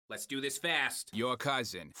Let's do this fast. Your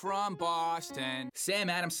cousin from Boston. Sam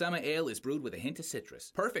Adams Summer Ale is brewed with a hint of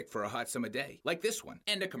citrus. Perfect for a hot summer day, like this one.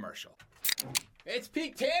 End of commercial. It's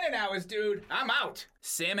peak tannin hours, dude. I'm out.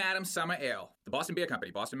 Sam Adams Summer Ale. The Boston Beer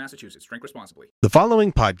Company, Boston, Massachusetts. Drink responsibly. The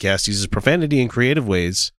following podcast uses profanity in creative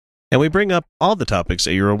ways, and we bring up all the topics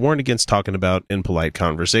that you are warned against talking about in polite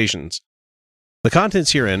conversations. The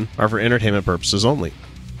contents herein are for entertainment purposes only.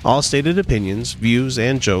 All stated opinions, views,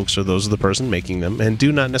 and jokes are those of the person making them and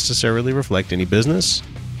do not necessarily reflect any business,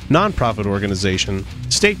 non-profit organization,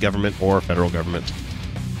 state government, or federal government.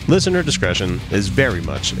 Listener discretion is very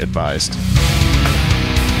much advised.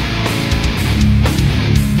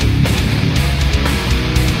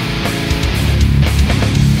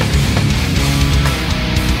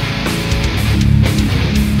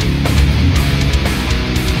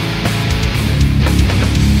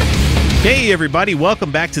 Hey everybody,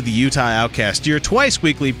 welcome back to the Utah Outcast, your twice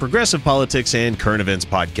weekly progressive politics and current events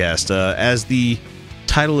podcast. As the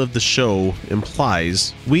title of the show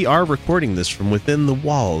implies, we are recording this from within the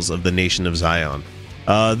walls of the Nation of Zion.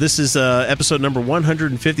 This is episode number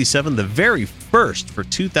 157, the very first for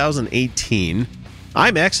 2018.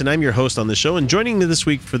 I'm X, and I'm your host on the show, and joining me this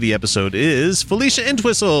week for the episode is Felicia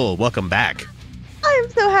Entwistle. Welcome back.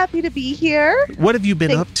 I'm so happy to be here. What have you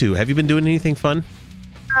been up to? Have you been doing anything fun?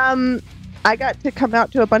 I got to come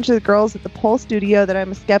out to a bunch of the girls at the Pole Studio that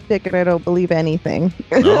I'm a skeptic and I don't believe anything.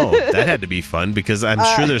 Oh, that had to be fun because I'm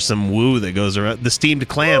sure there's some woo that goes around. The steamed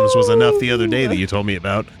clams was enough the other day that you told me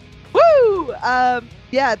about. Woo!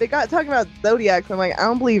 Yeah, they got talking about zodiacs. I'm like, I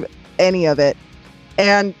don't believe any of it.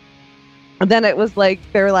 And then it was like,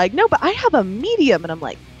 they were like, no, but I have a medium. And I'm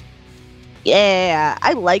like, yeah,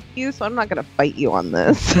 I like you, so I'm not going to fight you on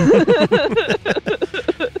this.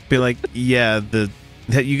 Be like, yeah,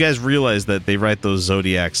 you guys realize that they write those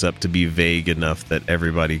zodiacs up to be vague enough that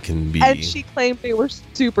everybody can be. And she claimed they were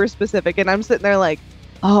super specific, and I'm sitting there like,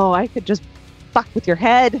 oh, I could just fuck with your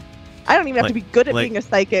head. I don't even have to be good at being a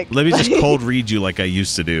psychic. Let me just cold read you like I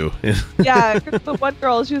used to do. Yeah, because the one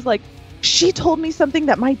girl, she was like, she told me something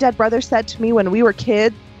that my dead brother said to me when we were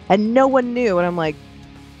kids, and no one knew. And I'm like,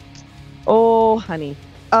 oh, honey.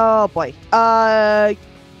 Oh, boy. Power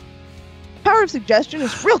of suggestion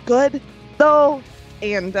is real good, though.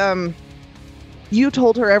 And you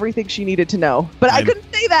told her everything she needed to know. But I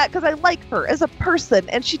couldn't say that because I like her as a person,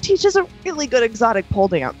 and she teaches a really good exotic pole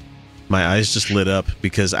dance. My eyes just lit up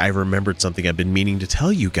because I remembered something I've been meaning to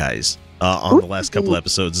tell you guys on the last couple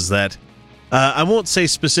episodes, is that I won't say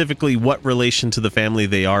specifically what relation to the family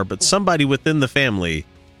they are, but somebody within the family.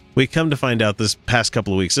 We come to find out this past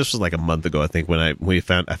couple of weeks, this was like a month ago, I think, when I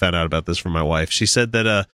found out about this from my wife. She said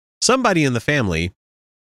that somebody in the family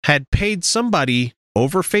had paid somebody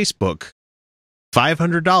over Facebook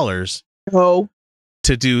 $500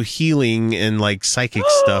 to do healing and like psychic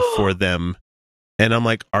stuff for them. And I'm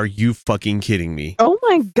like, are you fucking kidding me? Oh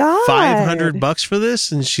my God. $500 for this?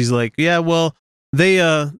 And she's like, yeah, well,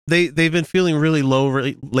 they've been feeling really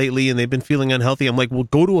low lately and they've been feeling unhealthy. I'm like, well,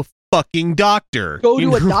 go to a fucking doctor. Go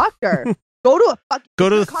to a doctor. Go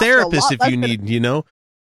to a therapist if you need,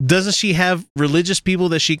 Doesn't she have religious people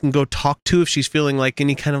that she can go talk to if she's feeling like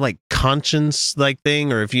any kind of like conscience like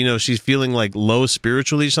thing, or if she's feeling like low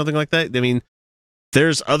spiritually or something like that? I mean,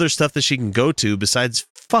 there's other stuff that she can go to besides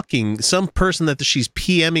fucking some person that she's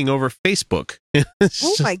PMing over Facebook.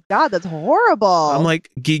 Oh my God, that's horrible. I'm like,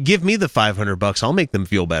 give me the $500. I'll make them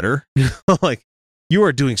feel better. Like, you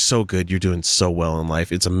are doing so good. You're doing so well in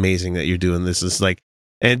life. It's amazing that you're doing this. It's like,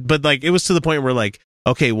 but like, it was to the point where like,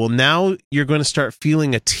 okay, well, now you're going to start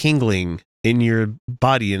feeling a tingling in your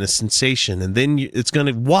body and a sensation, and then it's going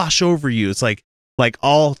to wash over you. It's like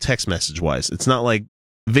all text message wise. It's not like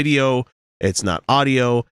video. It's not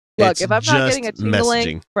audio. Look, if I'm not getting a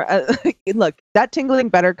tingling, look, that tingling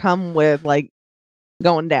better come with like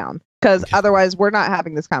going down, because otherwise we're not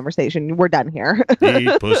having this conversation. We're done here.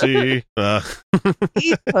 Eat pussy.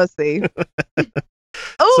 Eat pussy.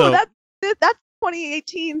 Oh, that's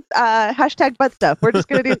 2018's hashtag butt stuff. We're just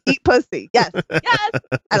gonna do eat pussy. Yes,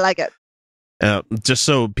 I like it. Just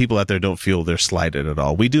so people out there don't feel they're slighted at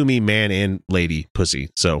all, we do mean man and lady pussy.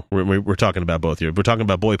 So we're talking about both here. We're talking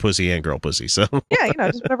about boy pussy and girl pussy. So yeah,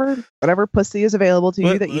 just whatever pussy is available to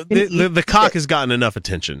you that you can eat. The cock has gotten enough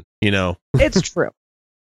attention. It's true.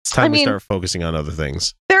 It's time to start focusing on other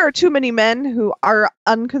things. There are too many men who are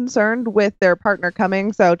unconcerned with their partner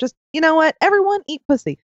coming. So just, what? Everyone eat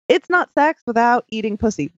pussy. It's not sex without eating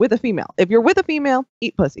pussy with a female. If you're with a female,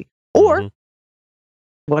 eat pussy. Or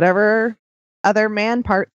whatever other man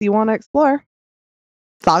parts you want to explore.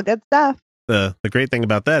 It's all good stuff. The great thing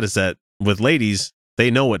about that is that with ladies,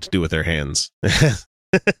 they know what to do with their hands.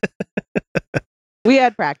 We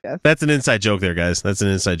had practice. That's an inside joke there, guys. That's an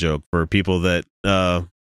inside joke for people that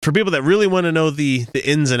really want to know the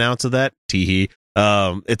ins and outs of that. Teehee.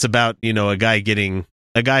 It's about, a guy getting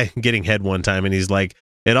head one time, and he's like,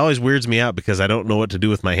 it always weirds me out because I don't know what to do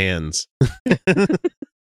with my hands.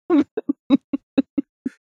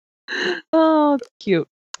 Oh, cute.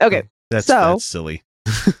 Okay. That's silly.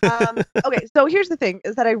 Okay, so here's the thing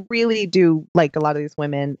is that I really do like a lot of these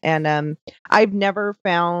women, and I've never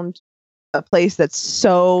found a place that's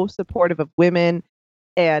so supportive of women,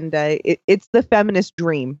 and it's the feminist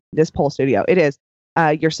dream, this pole studio. It is.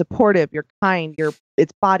 You're supportive, you're kind,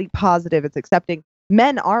 it's body positive, it's accepting.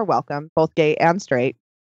 Men are welcome, both gay and straight,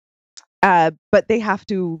 but they have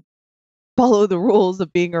to follow the rules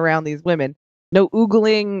of being around these women. No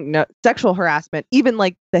oogling, no sexual harassment, even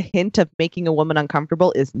like the hint of making a woman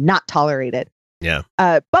uncomfortable is not tolerated. Yeah.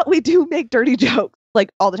 But we do make dirty jokes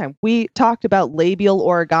like all the time. We talked about labial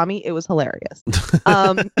origami. It was hilarious. It's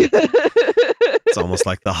almost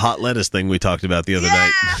like the hot lettuce thing we talked about the other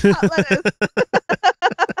night. Hot lettuce.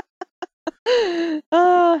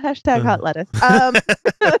 Oh, hashtag hot lettuce.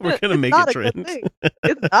 We're going to make it trend.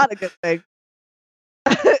 It's not a good thing.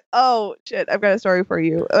 Oh, shit. I've got a story for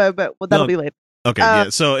you, but that'll be later. Okay, yeah.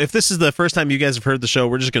 So if this is the first time you guys have heard the show,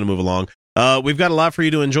 we're just going to move along. We've got a lot for you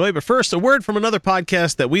to enjoy, but first, a word from another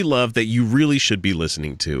podcast that we love that you really should be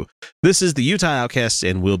listening to. This is the Utah Outcasts,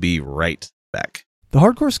 and we'll be right back. The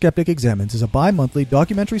Hardcore Skeptic Examines is a bi-monthly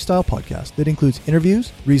documentary-style podcast that includes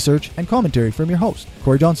interviews, research, and commentary from your host,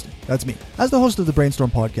 Corey Johnston. That's me. As the host of the Brainstorm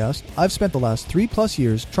podcast, I've spent the last 3+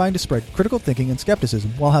 years trying to spread critical thinking and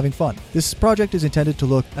skepticism while having fun. This project is intended to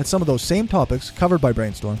look at some of those same topics covered by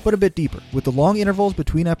Brainstorm, but a bit deeper. With the long intervals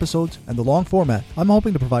between episodes and the long format, I'm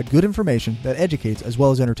hoping to provide good information that educates as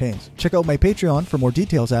well as entertains. Check out my Patreon for more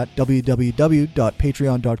details at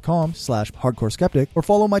www.patreon.com/hardcoreskeptic or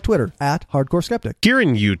follow my Twitter at hardcoreskeptic. Here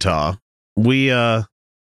in Utah, we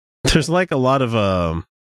there's like a lot of I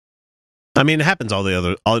mean, it happens in all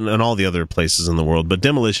the other places in the world, but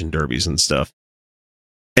demolition derbies and stuff.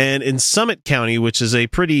 And in Summit County, which is a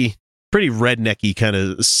pretty rednecky kind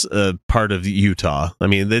of part of Utah, I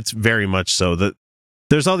mean, it's very much so that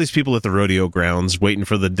there's all these people at the rodeo grounds waiting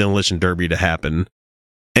for the demolition derby to happen,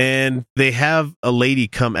 and they have a lady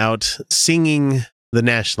come out singing the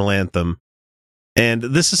national anthem. And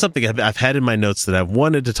this is something I've had in my notes that I've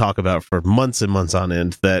wanted to talk about for months and months on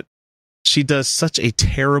end, that she does such a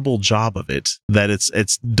terrible job of it that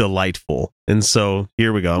it's delightful. And so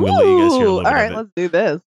here we go. I'm going to let you guys hear a little bit all right, of it. let's do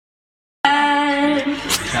this.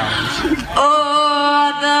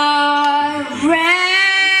 Oh, the ramparts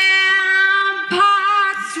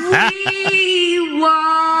we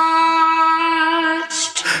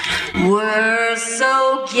watched were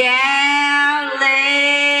so gallantly.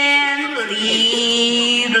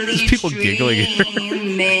 There's people giggling here.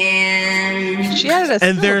 She added a And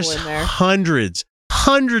syllable there's in there.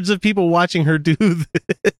 hundreds of people watching her do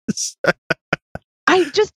this. I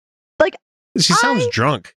just She sounds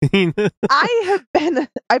drunk. I've been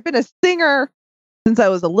a singer since I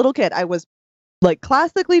was a little kid. I was like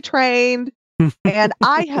classically trained, and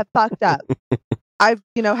I have fucked up. I've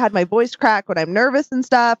had my voice crack when I'm nervous and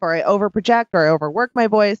stuff, or I overproject, or I overwork my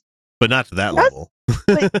voice. But not to that level.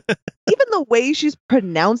 But even the way she's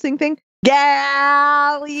pronouncing things,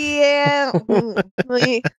 Gallian.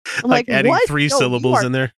 I'm like adding what? 3 No, syllables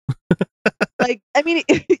in there. Like, I mean,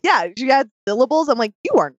 yeah, she had syllables. I'm like,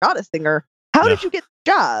 you are not a singer. How did you get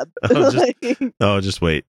the job? Just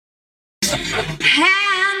wait. And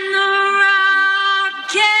the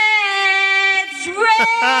rocket's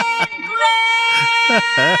red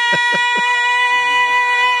glare.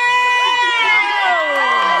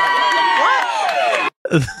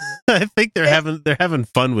 I think they're having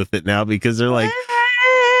fun with it now because they're like,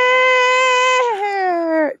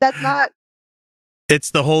 that's not.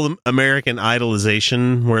 It's the whole American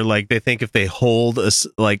idolization where like they think if they hold a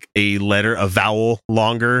vowel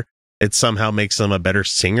longer, it somehow makes them a better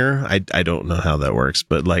singer. I don't know how that works,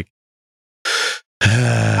 but like,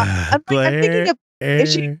 I'm thinking of,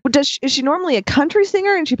 is she normally a country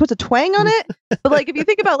singer and she puts a twang on it? But like if you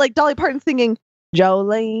think about like Dolly Parton singing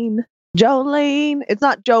Jolene, it's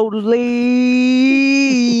not Jolene.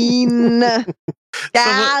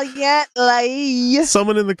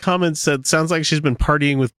 Someone in the comments said, sounds like she's been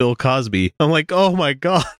partying with Bill Cosby. I'm like, oh my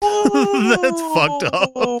God, that's fucked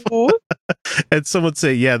up. And someone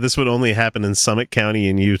say, yeah, this would only happen in Summit County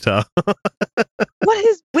in Utah. What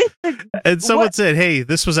is with the... And someone said, hey,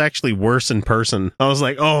 this was actually worse in person. I was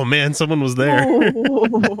like, oh man, someone was there.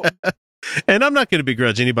 And I'm not going to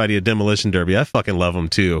begrudge anybody a demolition derby. I fucking love them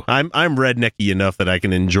too. I'm rednecky enough that I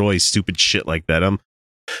can enjoy stupid shit like that.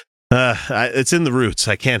 It's in the roots.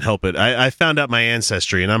 I can't help it. I found out my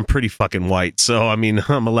ancestry, and I'm pretty fucking white. So, I mean,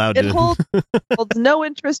 I'm allowed It to. holds no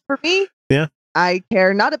interest for me. Yeah. I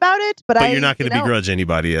care not about it, but You're not going to begrudge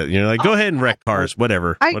anybody. You're like, go ahead and wreck cars,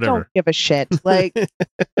 whatever. I whatever. don't give a shit. Like, All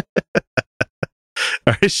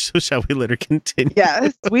right, so shall we let her continue?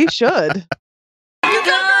 yes, we should.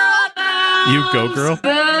 You go, girl.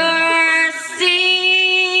 Bursting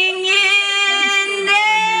in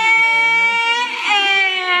air.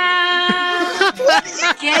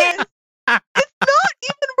 It's not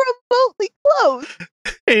even remotely close.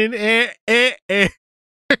 And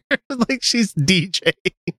like she's DJ.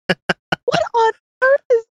 What on earth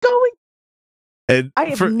is going? And I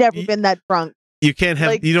have never been that drunk. You can't have.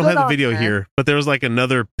 Like, you don't good have the on video her. here, but there was like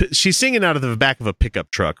another. She's singing out of the back of a pickup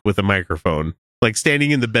truck with a microphone, like standing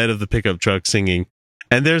in the bed of the pickup truck singing.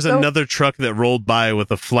 And there's another truck that rolled by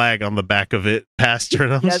with a flag on the back of it past her,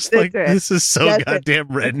 and I'm just like, this is so goddamn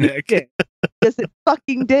redneck. Yes, it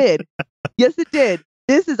fucking did. Yes, it did.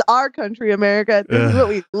 This is our country, America. This is what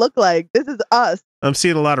we look like. This is us. I'm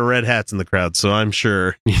seeing a lot of red hats in the crowd, so I'm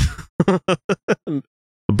sure a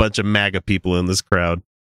bunch of MAGA people in this crowd.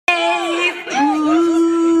 Through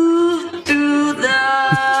the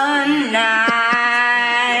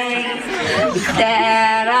night,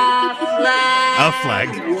 that A flag.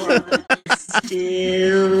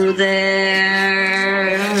 still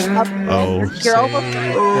there. Oh, You're almost.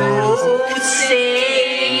 Oh,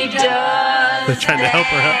 say does they're trying to help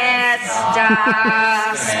her out. that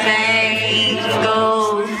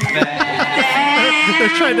star-spangled They're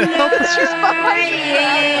trying to help her. She's behind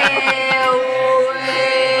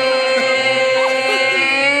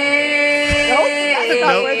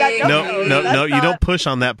No, you don't push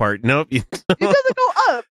on that part. Nope. It doesn't go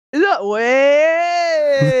up. It's not way.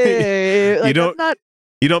 Like, You don't- that's not.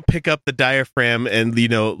 You don't pick up the diaphragm and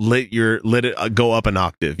let it go up an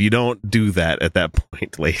octave. You don't do that at that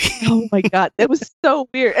point, lady. Oh my god, it was so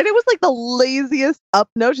weird, and it was like the laziest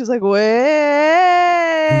up note. She's like, "Way."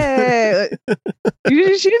 She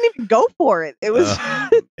didn't even go for it. It was.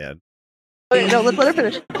 Man. Wait, no, let's let her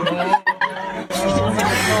finish. for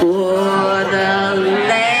the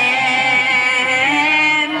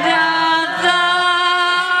land of the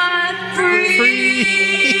free.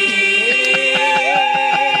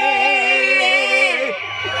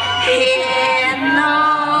 In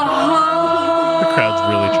the crowd's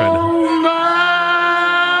really trying to. home of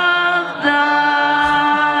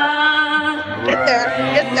Get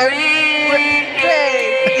there.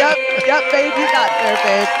 Hey, yep, babe, you got there,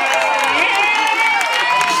 babe.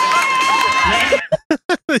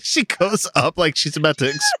 She goes up like she's about to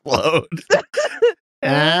explode.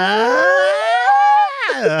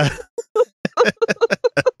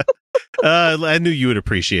 I knew you would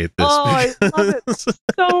appreciate this. Oh, I love it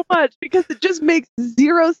so much because it just makes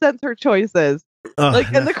zero sense. Her choices,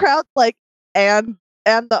 like, and the crowd's like, and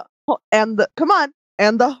the come on,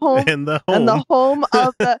 and the home and the home. and the home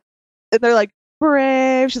of the, and they're like,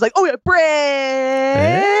 brave. She's like, oh yeah,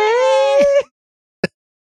 brave.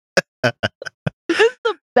 It's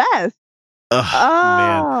the best.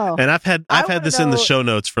 Man. And I've had this in the know- show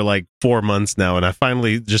notes for like 4 months now, and I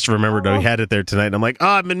finally just remembered I had it there tonight. And I'm like,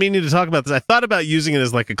 I've been meaning to talk about this. I thought about using it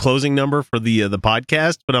as like a closing number for the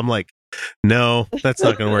podcast, but I'm like, no, that's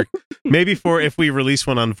not going to work. Maybe if we release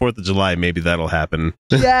one on the 4th of July, maybe that'll happen.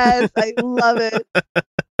 Yes, I love it.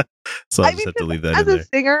 So I'll just have to leave that as in there. a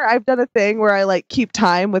singer, I've done a thing where I like keep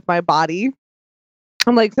time with my body.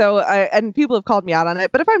 I'm like, and people have called me out on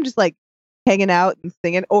it, but if I'm just like hanging out and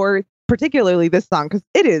singing, or particularly this song, because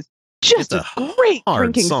it is just a great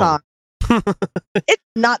hard drinking song. It's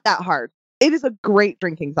not that hard. It is a great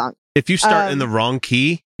drinking song. If you start in the wrong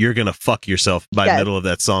key, you're going to fuck yourself by middle of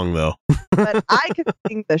that song, though. But I can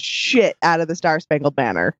sing the shit out of the Star Spangled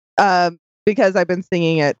Banner because I've been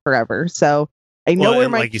singing it forever. So I know where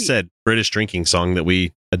my like you said, British drinking song that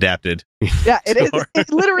we adapted. Yeah, it is.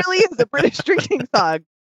 It literally is a British drinking song.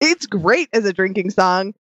 It's great as a drinking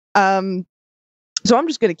song. So I'm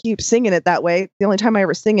just going to keep singing it that way. The only time I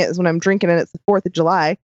ever sing it is when I'm drinking and it's the 4th of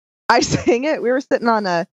July. I sang it. We were sitting on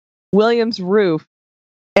a Williams roof,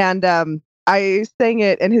 and I sang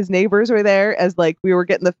it, and his neighbors were there as like we were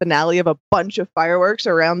getting the finale of a bunch of fireworks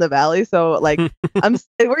around the valley. So like we're getting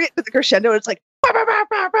to the crescendo, and it's like, bah, bah, bah,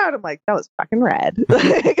 bah, bah. And I'm like, that was fucking rad.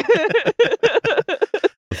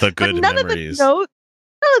 The good none memories. None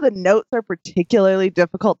of the notes are particularly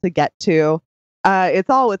difficult to get to. It's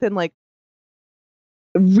all within like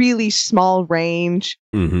really small range.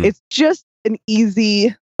 Mm-hmm. It's just an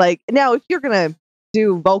easy, like, now if you're gonna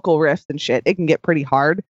do vocal riffs and shit, it can get pretty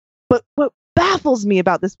hard. But what baffles me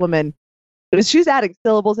about this woman is she's adding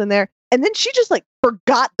syllables in there. And then she just like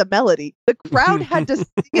forgot the melody. The crowd had to sing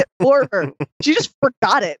it for her. She just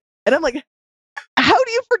forgot it. And I'm like, how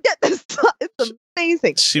do you forget this song? It's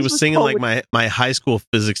amazing. She This was singing totally- like my high school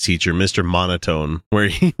physics teacher, Mr. Monotone, where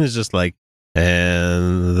he was just like,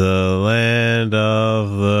 and the land of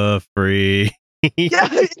the free. Yeah,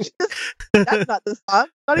 it's just, that's not the song.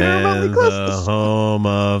 Not even remotely and close. the home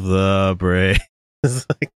of the brave. It's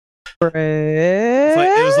like, It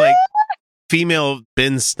it was like female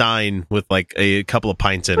Ben Stein with like a couple of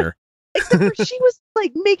pints in her. Except for she was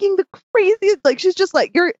like making the craziest, like she's just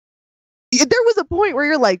like there was a point where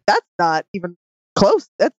you're like, that's not even close.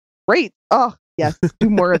 That's great. Oh yes, do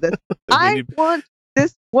more of this. I want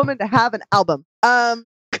this woman to have an album.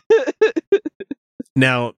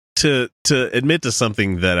 Now to admit to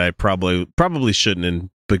something that I probably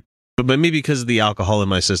shouldn't, but maybe because of the alcohol in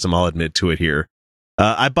my system, I'll admit to it here.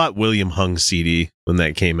 I bought William Hung's CD when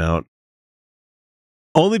that came out,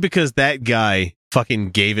 only because that guy fucking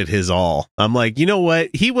gave it his all. I'm like, you know what?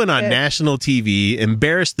 He went on national TV,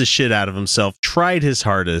 embarrassed the shit out of himself, tried his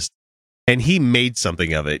hardest, and he made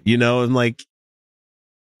something of it. You know, and like,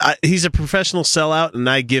 he's a professional sellout, and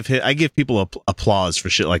I give people applause for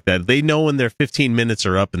shit like that. They know when their 15 minutes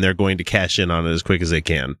are up, and they're going to cash in on it as quick as they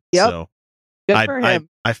can. Yep. So Good for him.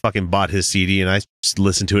 I fucking bought his CD, and I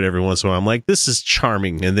listen to it every once in a while. I'm like, this is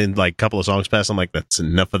charming. And then like a couple of songs pass, I'm like, that's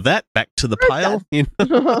enough of that. Back to the pile. You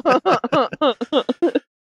know?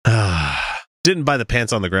 Didn't buy the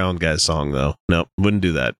Pants on the Ground guys song though. No, wouldn't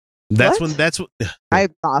do that. That's What? that's what. I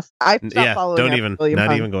lost. I stopped Yeah, following don't after even William not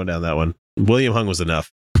Hung. even going down that one. William Hung was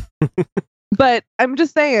enough. But I'm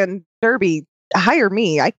just saying, Derby, hire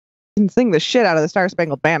me. I can sing the shit out of the Star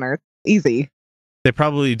Spangled Banner. Easy. They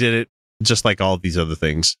probably did it just like all these other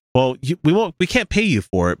things. Well, we can't pay you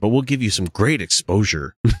for it, but we'll give you some great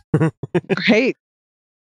exposure. Great.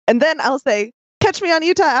 And then I'll say, catch me on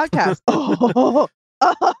Utah Outcast. Because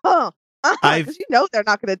you know they're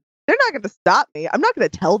not gonna stop me. I'm not gonna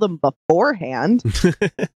tell them beforehand.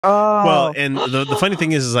 Well, and the funny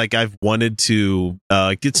thing is like I've wanted to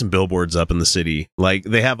get some billboards up in the city. Like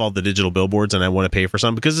they have all the digital billboards, and I want to pay for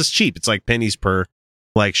some because it's cheap. It's like pennies per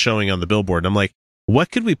like showing on the billboard. And I'm like,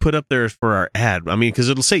 what could we put up there for our ad? I mean, because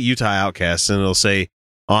it'll say Utah Outcasts, and it'll say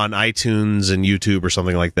on iTunes and YouTube or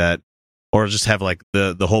something like that, or just have like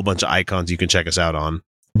the whole bunch of icons you can check us out on.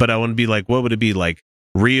 But I want to be like, what would it be like?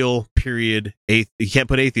 Real period. You can't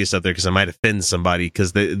put atheist up there because I might offend somebody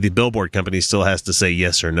because the billboard company still has to say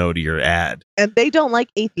yes or no to your ad. And they don't like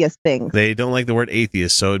atheist things. They don't like the word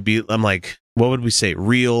atheist, so it'd be. I'm like, what would we say?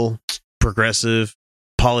 Real, progressive,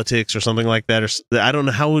 politics, or something like that. Or I don't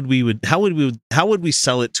know how would we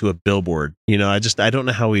sell it to a billboard? You know, I don't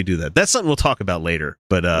know how we do that. That's something we'll talk about later.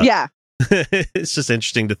 But Yeah. it's just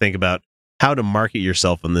interesting to think about how to market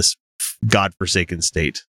yourself in this godforsaken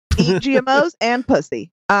state. Eat GMOs and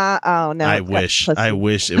pussy. Oh no. I wish it That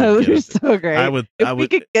would. would be Get so great. If we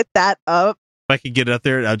could get that up. If I could get it up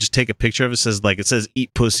there, I'll just take a picture of it. It says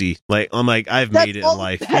eat pussy. Like I'm like, I've That's made it in all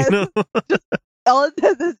life. it says. You know? All it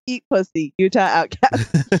says is eat pussy, Utah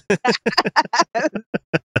Outcast.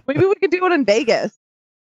 Maybe we could do it in Vegas.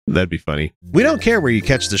 That'd be funny. We don't care where you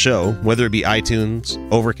catch the show, whether it be iTunes,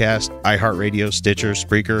 Overcast, iHeartRadio, Stitcher,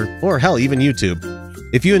 Spreaker, or hell, even YouTube.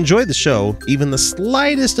 If you enjoy the show, even the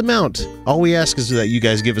slightest amount, all we ask is that you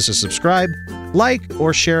guys give us a subscribe, like,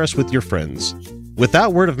 or share us with your friends.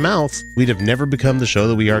 Without word of mouth, we'd have never become the show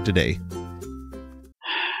that we are today.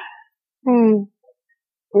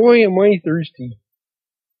 Boy, am I thirsty.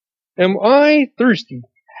 Am I thirsty?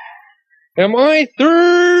 Am I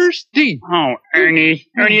thirsty? Oh, Ernie,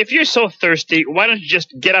 if you're so thirsty, why don't you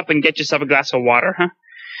just get up and get yourself a glass of water, huh?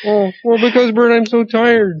 Oh, well, because, Bert, I'm so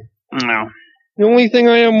tired. No. The only thing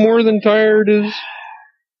I am more than tired is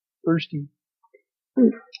thirsty.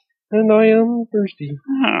 And I am thirsty.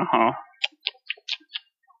 Oh.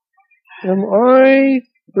 Am I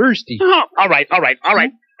thirsty? Oh, all right.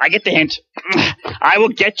 I get the hint. I will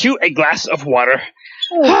get you a glass of water.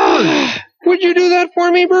 Oh, Bert, would you do that for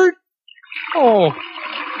me, Bert? Oh,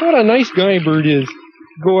 what a nice guy Bert is.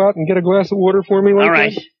 Go out and get a glass of water for me like All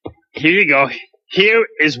right. that? Here you go. Here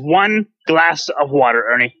is one glass of water,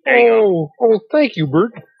 Ernie. There you go. Oh, thank you,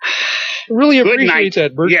 Bert. I really Good appreciate night.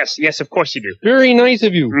 that, Bert. Yes, of course you do. Very nice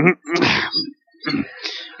of you. Mhm.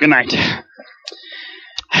 Good night.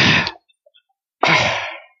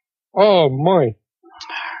 Oh, my.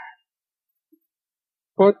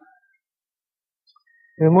 But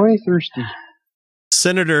am I thirsty?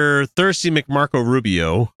 Senator Thirsty McMarco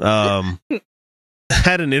Rubio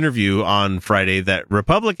had an interview on Friday that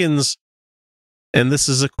Republicans, and this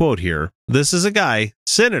is a quote here, this is a guy,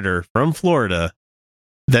 senator from Florida,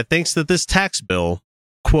 that thinks that this tax bill,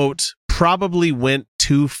 quote, probably went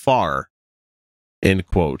too far, end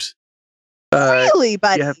quote. Really,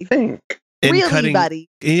 buddy? You think? In Really, cutting, buddy?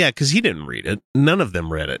 Yeah, because he didn't read it. None of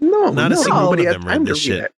them read it. No, Not a single one nobody of had them time read to this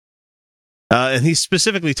read shit. it. And he's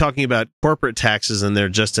specifically talking about corporate taxes and their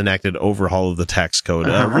just enacted overhaul of the tax code.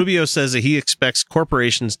 Rubio says that he expects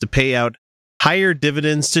corporations to pay out higher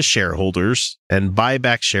dividends to shareholders and buy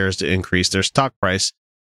back shares to increase their stock price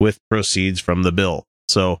with proceeds from the bill.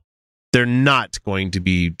 So they're not going to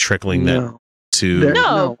be trickling that No. to They're- No,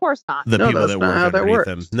 No. of course not. the No, people that's that not work how that underneath works.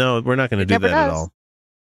 them. No, we're not going to It do never that at does. all.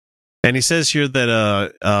 And he says here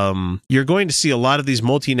that you're going to see a lot of these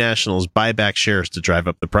multinationals buy back shares to drive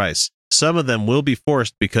up the price. Some of them will be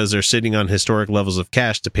forced because they're sitting on historic levels of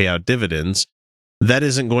cash to pay out dividends. That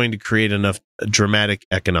isn't going to create enough dramatic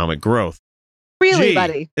economic growth. Really, Gee,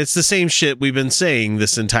 buddy? it's the same shit we've been saying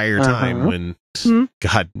this entire time when, Hmm?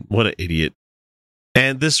 God, what an idiot.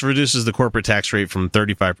 And this reduces the corporate tax rate from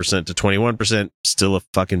 35% to 21%. Still a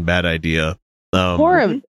fucking bad idea.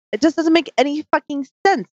 Horrible. It just doesn't make any fucking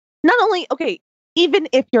sense. Not only, okay, even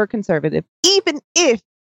if you're conservative, even if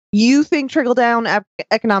you think trickle down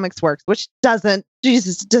economics works, which doesn't,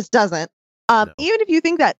 Jesus, just doesn't. No. Even if you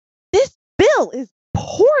think that this bill is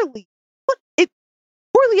poorly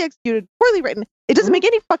executed, poorly written, it doesn't make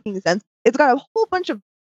any fucking sense. It's got a whole bunch of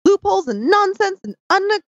loopholes and nonsense and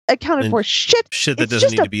unaccounted And for shit. Shit that It's doesn't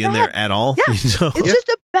just need a to be in there bad- at all. Yeah, You know? It's just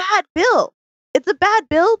a bad bill. It's a bad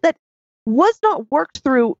bill that was not worked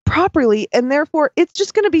through properly, and therefore it's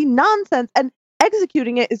just going to be nonsense. And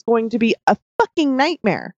executing it is going to be a fucking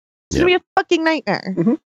nightmare. It's going to be a fucking nightmare.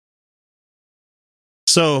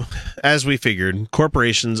 So, as we figured,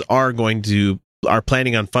 corporations are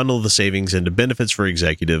planning on funnel the savings into benefits for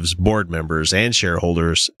executives, board members, and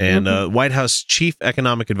shareholders. And White House Chief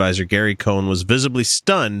Economic Advisor Gary Cohn was visibly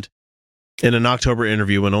stunned in an October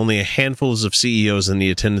interview when only a handful of CEOs in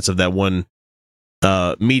the attendance of that one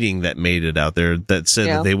meeting that made it out there that said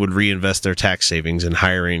that they would reinvest their tax savings in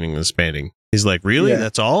hiring and expanding. He's like, really? Yeah.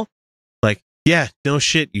 That's all? Like, yeah, no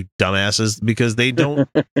shit, you dumbasses, because they don't.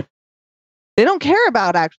 They don't care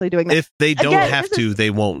about actually doing that. If they don't Again, have this to, they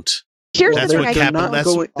won't. Here's That's the what thing. I happened.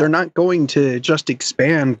 think- They're not going to just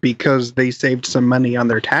expand because they saved some money on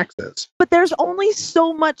their taxes. But there's only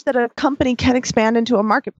so much that a company can expand into a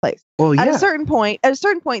marketplace. Well, At yeah. a certain point,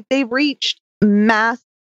 they've reached mass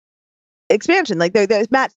expansion. Like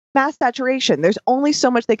there's mass saturation. There's only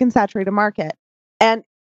so much they can saturate a market. And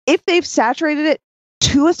if they've saturated it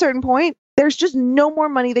to a certain point, there's just no more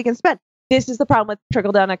money they can spend. This is the problem with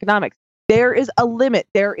trickle down economics. There is a limit.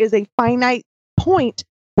 There is a finite point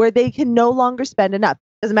where they can no longer spend enough.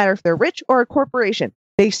 Doesn't matter if they're rich or a corporation.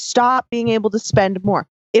 They stop being able to spend more.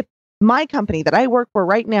 If my company that I work for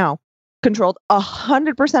right now controlled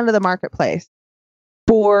 100% of the marketplace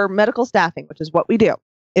for medical staffing, which is what we do,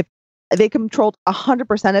 if they controlled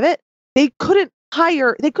 100% of it, they couldn't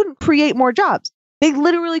create more jobs. They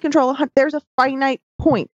literally control. There's a finite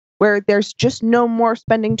point where there's just no more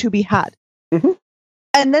spending to be had. Mhm.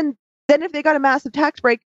 And then if they got a massive tax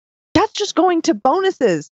break, that's just going to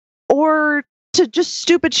bonuses or to just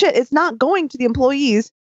stupid shit. It's not going to the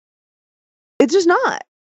employees. It's just not.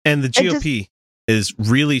 And the GOP is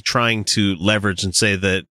really trying to leverage and say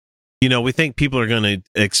that, we think people are going to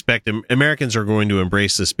expect Americans are going to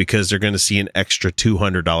embrace this because they're going to see an extra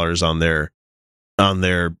 $200 on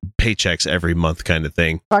their paychecks every month kind of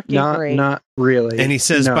thing. Fucking great. Not really. And he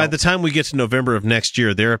says No. by the time we get to November of next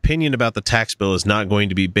year, their opinion about the tax bill is not going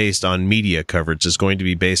to be based on media coverage. It's going to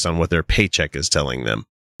be based on what their paycheck is telling them.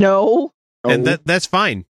 No. And that's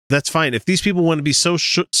fine. That's fine. If these people want to be so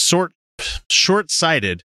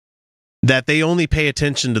short-sighted that they only pay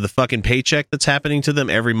attention to the fucking paycheck that's happening to them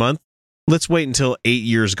every month, let's wait until 8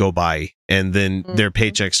 years go by and then their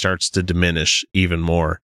paycheck starts to diminish even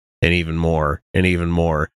more and even more and even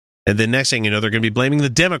more. And then next thing you know, they're going to be blaming the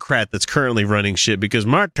Democrat that's currently running shit because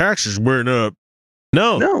my taxes went up.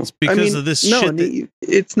 No, it's because of this shit.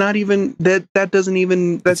 It's not even that. That doesn't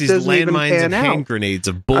even. That It's these doesn't even landmines pan and out. hand grenades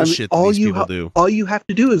of bullshit that these people do. All you have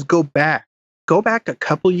to do is go back a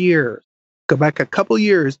couple years. Go back a couple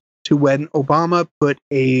years to when Obama put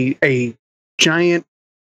a giant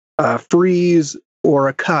freeze or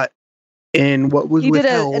a cut in what was He did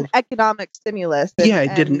withheld. an economic stimulus. He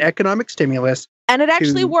did an economic stimulus. And it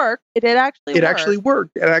actually worked. It did actually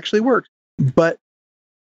work. It actually worked. But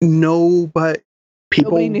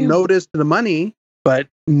people Nobody knew. noticed the money, but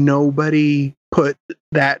nobody put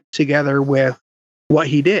that together with what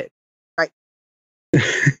he did. Right.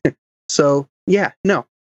 So yeah, no.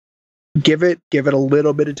 Give it a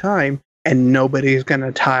little bit of time, and nobody's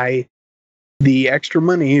gonna tie the extra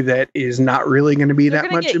money that is not really going to be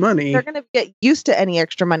that much money. They're going to get used to any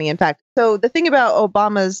extra money. In fact, so the thing about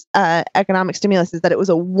Obama's economic stimulus is that it was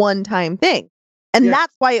a one-time thing. And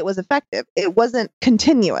that's why it was effective. It wasn't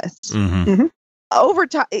continuous. Over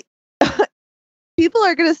time, people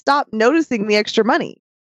are going to stop noticing the extra money.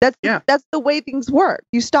 That's the way things work.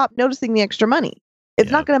 You stop noticing the extra money.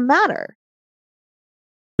 It's not going to matter.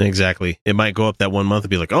 Exactly. It might go up that 1 month and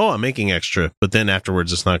be like, oh, I'm making extra. But then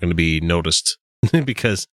afterwards, it's not going to be noticed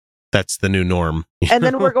because that's the new norm. And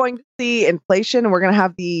then we're going to see inflation, and we're going to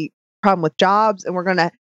have the problem with jobs, and we're going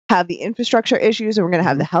to have the infrastructure issues, and we're going to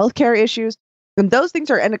have the healthcare issues. And those things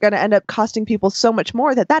are going to end up costing people so much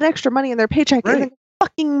more that extra money in their paycheck doesn't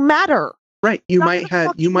fucking matter. Right. You might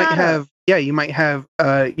have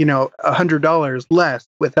 $100 less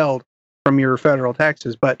withheld from your federal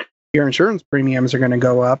taxes, but your insurance premiums are going to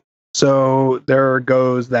go up. So there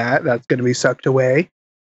goes that. That's going to be sucked away.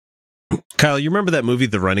 Kyle, you remember that movie,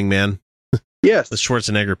 The Running Man? Yes. The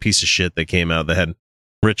Schwarzenegger piece of shit that came out that had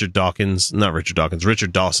Richard Dawson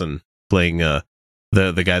playing the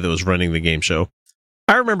guy that was running the game show.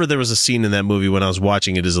 I remember there was a scene in that movie when I was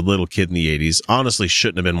watching it as a little kid in the 80s. Honestly,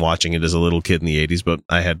 shouldn't have been watching it as a little kid in the 80s, but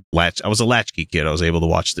I was a latchkey kid. I was able to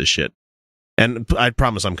watch this shit. And I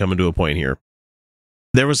promise I'm coming to a point here.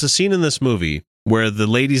 There was a scene in this movie where the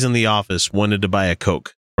ladies in the office wanted to buy a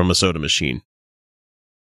Coke from a soda machine.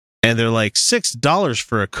 And they're like, $6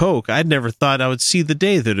 for a Coke? I'd never thought I would see the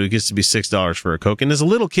day that it gets to be $6 for a Coke. And as a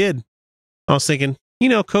little kid, I was thinking,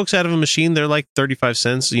 Cokes out of a machine, they're like 35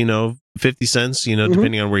 cents, 50 cents,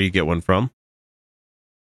 depending on where you get one from.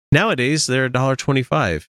 Nowadays, they're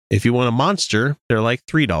 $1.25. If you want a Monster, they're like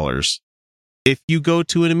 $3. If you go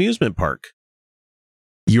to an amusement park,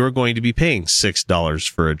 you're going to be paying $6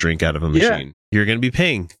 for a drink out of a machine. You're going to be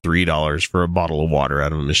paying $3 for a bottle of water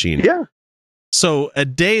out of a machine. Yeah. So a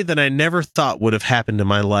day that I never thought would have happened in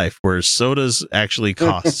my life where sodas actually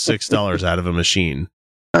cost $6 out of a machine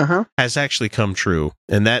has actually come true.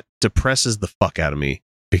 And that depresses the fuck out of me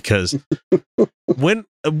because if it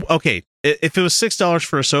was $6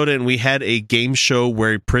 for a soda and we had a game show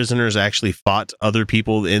where prisoners actually fought other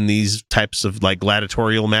people in these types of like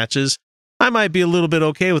gladiatorial matches, I might be a little bit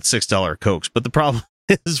okay with $6 Cokes, but the problem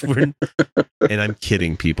is and I'm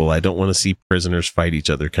kidding, people. I don't want to see prisoners fight each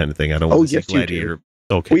other kind of thing. I don't want to see gladiator.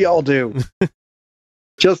 Okay. We all do.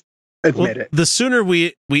 Just admit it. The sooner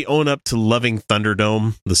we own up to loving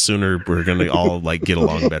Thunderdome, the sooner we're going to all like get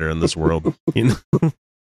along better in this world.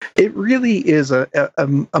 It really is a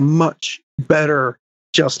much better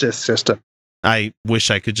justice system. I wish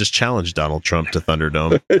I could just challenge Donald Trump to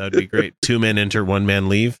Thunderdome. That'd be great. 2 men enter, 1 man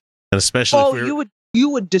leave. And especially you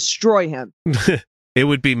would destroy him. It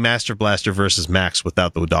would be Master Blaster versus Max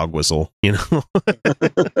without the dog whistle,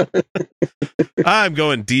 I'm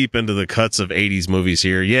going deep into the cuts of 80s movies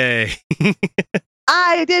here. Yay.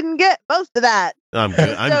 I didn't get most of that. I'm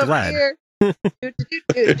good. I'm glad.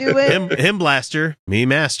 Him Blaster, me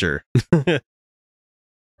Master.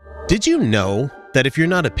 Did you know that if you're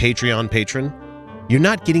not a Patreon patron, you're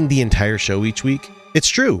not getting the entire show each week? It's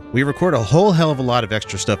true. We record a whole hell of a lot of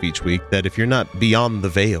extra stuff each week that if you're not beyond the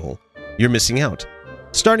veil, you're missing out.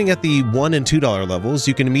 Starting at the $1 and $2 levels,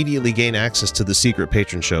 you can immediately gain access to the secret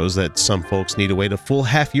patron shows that some folks need to wait a full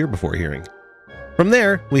half year before hearing. From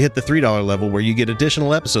there, we hit the $3 level where you get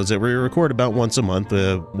additional episodes that we record about once a month,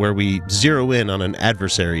 where we zero in on an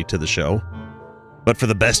adversary to the show. But for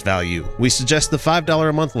the best value, we suggest the $5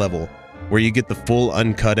 a month level, where you get the full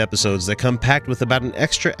uncut episodes that come packed with about an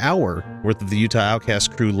extra hour worth of the Utah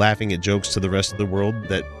Outcast crew laughing at jokes to the rest of the world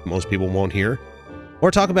that most people won't hear, or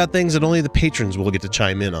talk about things that only the patrons will get to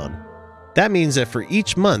chime in on. That means that for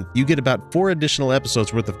each month, you get about 4 additional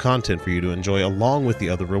episodes worth of content for you to enjoy along with the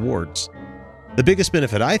other rewards. The biggest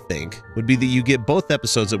benefit, I think, would be that you get both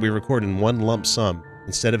episodes that we record in one lump sum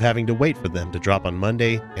instead of having to wait for them to drop on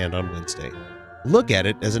Monday and on Wednesday. Look at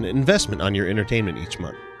it as an investment on your entertainment each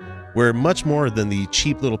month. We're much more than the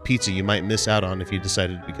cheap little pizza you might miss out on if you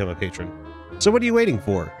decided to become a patron. So what are you waiting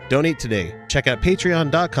for? Donate today. Check out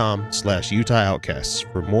patreon.com/Utah Outcasts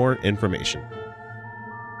for more information.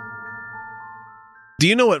 Do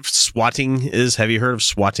you know what swatting is? Have you heard of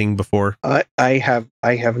swatting before? I have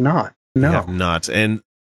not. No. I have not. And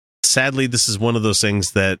sadly, this is one of those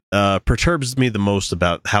things that perturbs me the most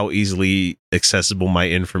about how easily accessible my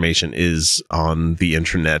information is on the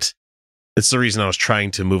internet. It's the reason I was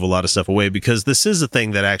trying to move a lot of stuff away, because this is a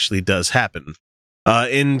thing that actually does happen.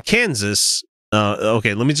 In Kansas,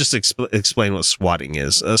 okay, let me just explain what swatting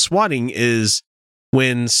is. Swatting is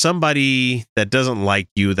when somebody that doesn't like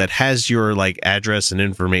you, that has your like address and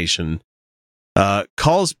information,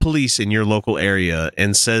 calls police in your local area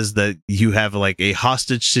and says that you have like a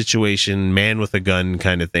hostage situation, man with a gun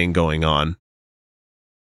kind of thing going on.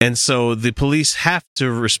 And so the police have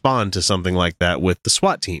to respond to something like that with the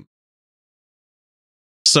SWAT team.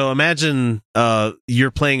 So imagine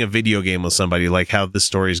you're playing a video game with somebody, like how this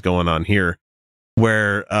story is going on here,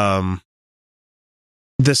 where a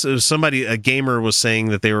gamer was saying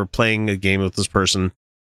that they were playing a game with this person.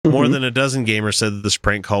 More than a dozen gamers said that this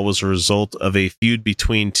prank call was a result of a feud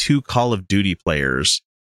between two Call of Duty players.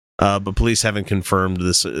 But police haven't confirmed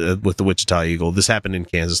this with the Wichita Eagle. This happened in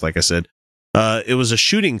Kansas, like I said. It was a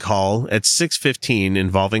shooting call at 6:15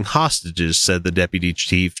 involving hostages, said the deputy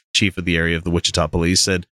chief of the area of the Wichita Police.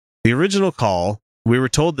 Said, the original call, we were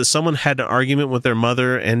told that someone had an argument with their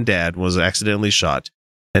mother and dad, was accidentally shot.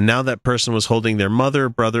 And now that person was holding their mother,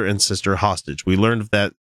 brother, and sister hostage. We learned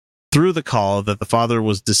that through the call that the father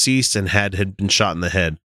was deceased and had been shot in the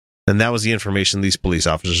head. And that was the information these police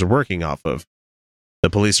officers are working off of. The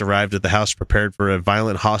police arrived at the house prepared for a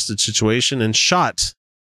violent hostage situation and shot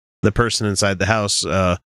the person inside the house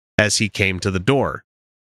as he came to the door.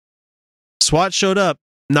 SWAT showed up,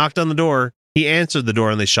 knocked on the door, he answered the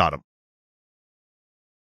door, and they shot him.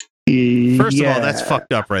 First of all, that's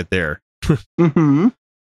fucked up right there.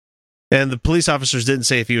 And the police officers didn't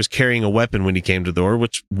say if he was carrying a weapon when he came to the door,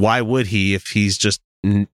 which why would he if he's just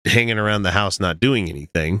hanging around the house not doing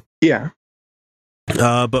anything? Yeah.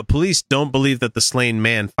 But police don't believe that the slain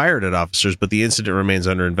man fired at officers, but the incident remains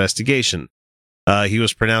under investigation. He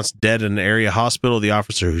was pronounced dead in an area hospital. The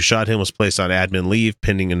officer who shot him was placed on admin leave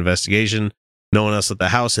pending investigation. No one else at the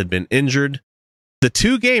house had been injured. The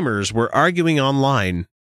two gamers were arguing online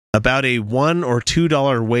about a $1 or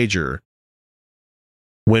 $2 wager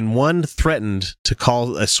when one threatened to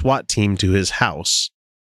call a SWAT team to his house,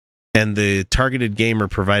 and the targeted gamer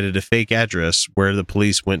provided a fake address where the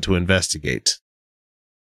police went to investigate.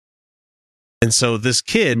 And so this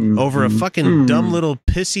kid, over a fucking dumb little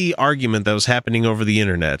pissy argument that was happening over the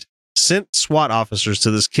internet, sent SWAT officers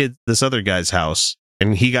to this other guy's house,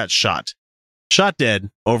 and he got shot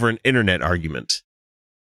dead over an internet argument.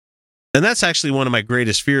 And that's actually one of my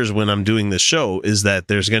greatest fears when I'm doing this show, is that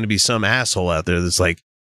there's going to be some asshole out there that's like,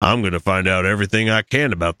 I'm going to find out everything I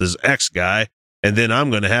can about this X guy, and then I'm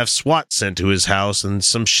going to have SWAT sent to his house, and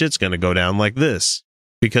some shit's going to go down like this.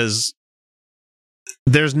 Because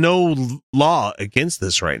there's no law against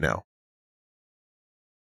this right now.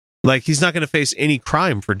 Like, he's not going to face any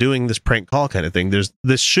crime for doing this prank call kind of thing.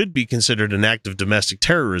 This should be considered an act of domestic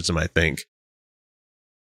terrorism, I think.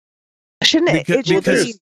 Shouldn't it? It should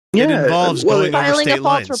be. It involves going over filing state a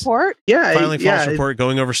lines. false report. Filing a false report,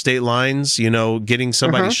 going over state lines, getting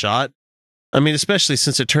somebody shot. I mean, especially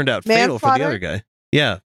since it turned out fatal for the other guy.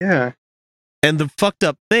 Yeah. Yeah. And the fucked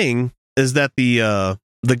up thing is that the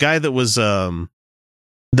guy that was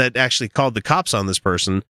that actually called the cops on this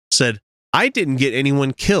person said, I didn't get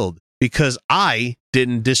anyone killed because I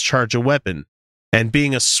didn't discharge a weapon. And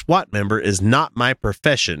being a SWAT member is not my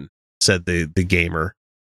profession, said the gamer.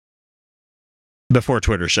 Before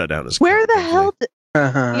Twitter shut down his account. Where the hell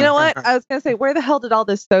you know what? I was going to say, where the hell did all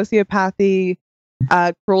this sociopathy,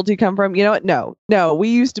 cruelty come from? You know what? No. We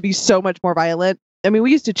used to be so much more violent. I mean,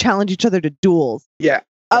 we used to challenge each other to duels. Yeah.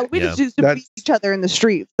 We just used to beat each other in the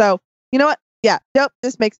streets. So, you know what? Yeah. Nope.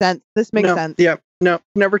 This makes sense. This makes sense. Yeah. No,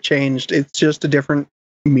 never changed. It's just a different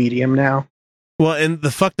medium now. Well, and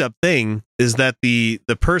the fucked up thing is that the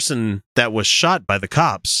person that was shot by the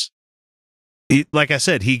cops, like I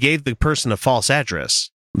said, he gave the person a false address.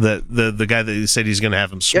 The guy that said he's going to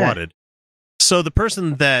have him swatted. Yeah. So the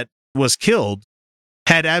person that was killed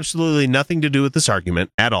had absolutely nothing to do with this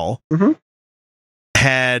argument at all.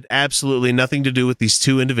 Had absolutely nothing to do with these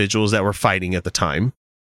two individuals that were fighting at the time.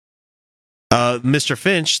 Mr.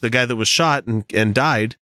 Finch, the guy that was shot and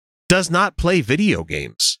died, does not play video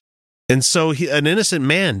games. And so an innocent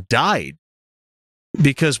man died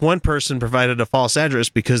because one person provided a false address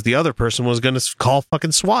because the other person was going to call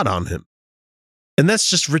fucking SWAT on him. And that's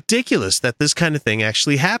just ridiculous that this kind of thing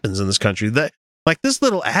actually happens in this country. That, like, this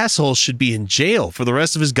little asshole should be in jail for the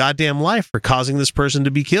rest of his goddamn life for causing this person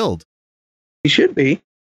to be killed. He should be.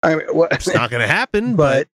 I mean, it's not going to happen,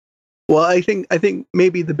 but well, I think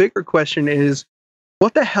maybe the bigger question is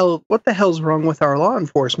what the hell's wrong with our law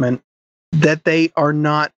enforcement that they are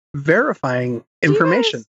not verifying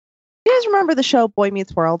information? You guys remember the show Boy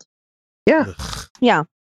Meets World? Yeah. Yeah.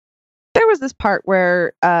 There was this part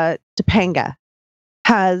where Topanga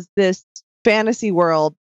has this fantasy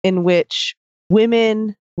world in which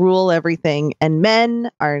women rule everything and men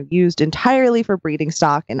are used entirely for breeding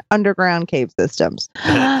stock in underground cave systems.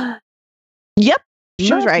 Yep.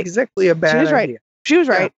 She was right. Exactly a bad idea. She was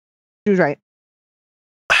right. She was right.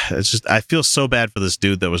 it's just, I feel so bad for this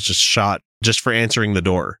dude that was just shot just for answering the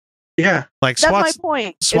door. Yeah. Like That's my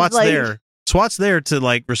point. SWAT's It's like- there. SWAT's there to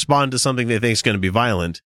like respond to something they think is going to be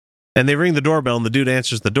violent, and they ring the doorbell, and the dude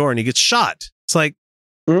answers the door, and he gets shot. It's like,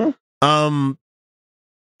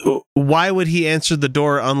 why would he answer the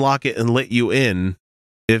door, unlock it, and let you in?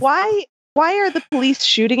 Why are the police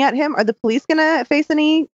shooting at him? Are the police gonna face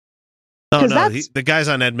any? Oh 'Cause no, that's- the guy's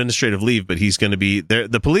on administrative leave, but he's going to be there.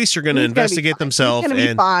 The police are going to He's gonna be investigate fine. themselves. He's gonna be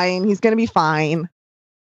And fine. He's gonna be fine.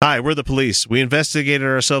 hi, we're the police. We investigated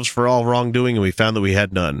ourselves for all wrongdoing, and we found that we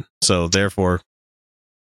had none. So therefore,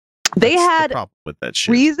 They that's had the problem with that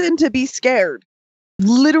shit. reason to be scared.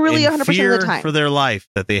 Literally In 100% of fear the time. for their life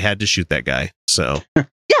that they had to shoot that guy. So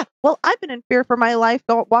Yeah, well, I've been in fear for my life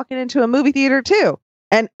walking into a movie theater too,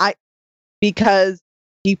 and because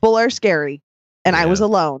people are scary, and I Yeah. was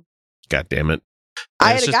alone. God damn it!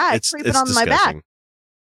 I It's had a just- guy it's creeping on my disgusting.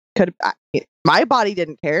 back. My body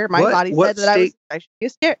didn't care. My What- body what said that state- I should be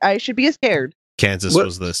scared. I should be scared. Kansas What-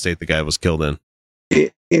 was the state the guy was killed in.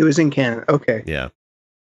 It was in Canada. Okay. Yeah.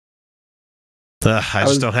 I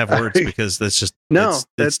just don't have words because that's just it's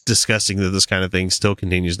that's disgusting that this kind of thing still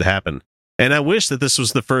continues to happen. And I wish that this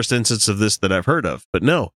was the first instance of this that I've heard of, but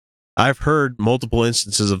no. I've heard multiple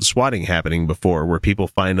instances of swatting happening before where people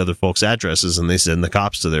find other folks' addresses and they send the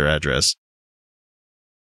cops to their address.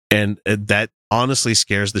 And that honestly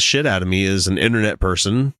scares the shit out of me as an internet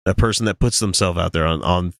person, a person that puts themselves out there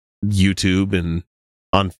on YouTube and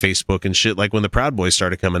on Facebook and shit. Like when the Proud Boys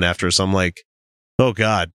started coming after us, I'm like, oh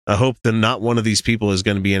God, I hope that not one of these people is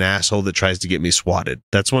going to be an asshole that tries to get me swatted.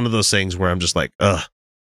 That's one of those things where I'm just like, ugh,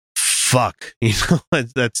 fuck. You know,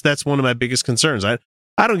 that's one of my biggest concerns.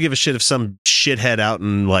 I don't give a shit if some shithead out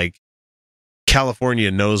in like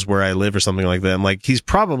California knows where I live or something like that. I'm like, he's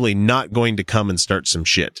probably not going to come and start some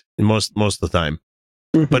shit most of the time.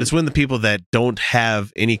 But it's when the people that don't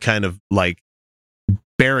have any kind of like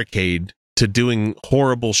barricade to doing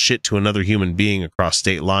horrible shit to another human being across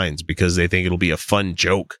state lines because they think it'll be a fun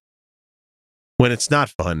joke when it's not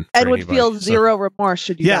fun. And for would anybody. feel So- zero remorse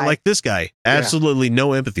should you yeah, die. like this guy. Absolutely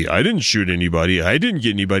no empathy. I didn't shoot anybody. I didn't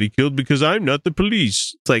get anybody killed because I'm not the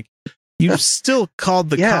police. It's like, you still called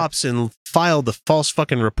the cops and filed the false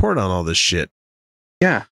fucking report on all this shit.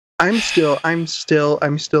 Yeah. I'm still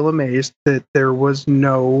amazed that there was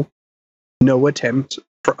no attempt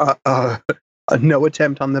for no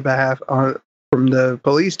attempt on the behalf from the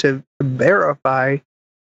police to verify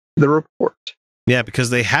the report. Yeah, because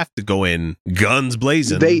they have to go in guns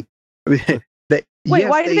blazing. Wait,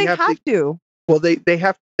 why do they have to? Well, they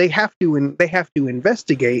have to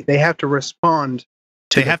investigate. They have to respond.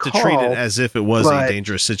 They have to treat it call, as if it was a but-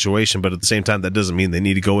 dangerous situation, but at the same time, that doesn't mean they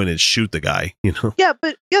need to go in and shoot the guy. You know? Yeah,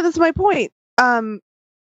 but that's my point.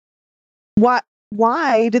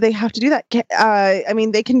 Why do they have to do that? I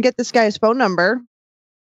mean, they can get this guy's phone number.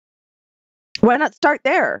 Why not start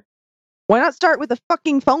there? Why not start with a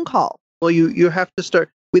fucking phone call? Well, you have to start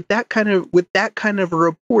with that kind of a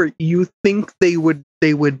report. You think they would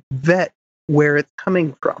vet where it's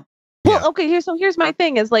coming from. Well, okay, here's my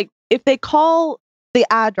thing is like if they call the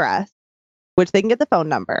address, which they can get the phone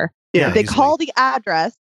number. Yeah, if they call the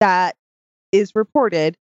address that is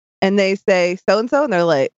reported and they say so and so and they're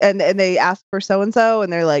like and they ask for so and so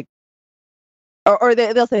and they're like or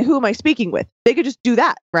they'll say who am I speaking with? They could just do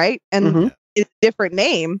that, right? And it's a different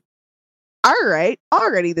name. All right,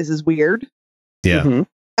 already this is weird. Yeah. They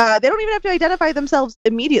don't even have to identify themselves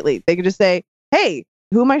immediately. They could just say, "Hey,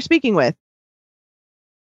 who am I speaking with?"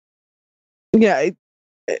 Yeah,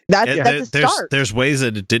 that's a start. There's ways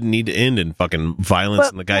that it didn't need to end in fucking violence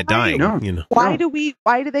and the guy dying. You know, Why do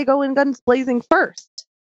they go in guns blazing first?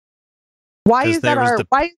 Why is that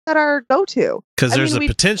our go-to? Because there's a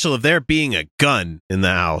potential of there being a gun in the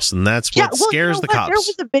house, and that's what scares the cops. There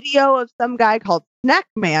was a video of some guy called Snack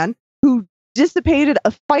Man who dissipated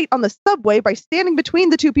a fight on the subway by standing between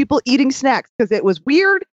the two people eating snacks because it was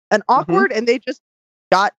weird and awkward, and they just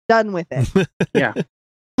got done with it. Yeah,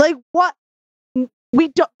 like what?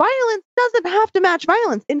 Violence doesn't have to match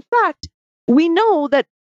violence. In fact, we know that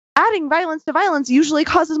adding violence to violence usually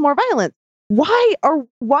causes more violence.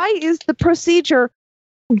 Why is the procedure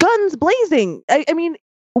guns blazing? I mean,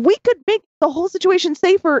 we could make the whole situation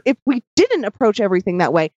safer if we didn't approach everything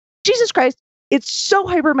that way. Jesus Christ, it's so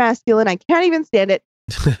hyper masculine. I can't even stand it.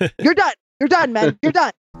 You're done. You're done, man. You're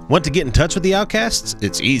done. Want to get in touch with the Outcasts?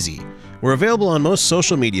 It's easy. We're available on most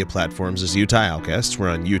social media platforms as Utah Outcasts. We're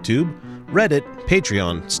on YouTube, Reddit,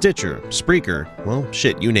 Patreon, Stitcher, Spreaker, well,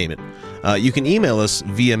 shit, you name it. You can email us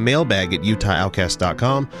via mailbag at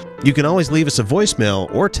utahoutcast.com. You can always leave us a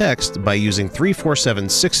voicemail or text by using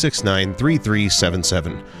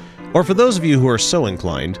 347-669-3377. Or for those of you who are so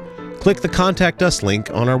inclined, click the Contact Us link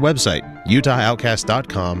on our website,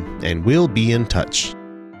 UtahOutcast.com, and we'll be in touch.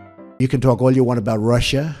 You can talk all you want about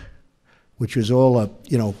Russia, which was all a,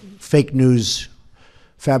 fake news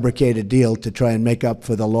fabricated deal to try and make up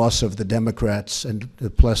for the loss of the Democrats, and the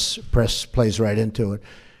press plays right into it.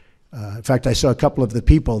 In fact, I saw a couple of the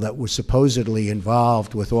people that were supposedly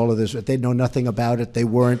involved with all of this. They know nothing about it. They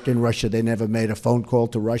weren't in Russia. They never made a phone call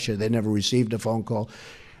to Russia. They never received a phone call.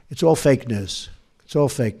 It's all fake news. It's all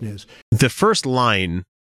fake news. The first line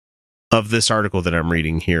of this article that I'm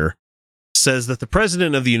reading here says that the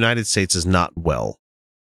President of the United States is not well.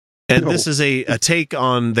 And this is a take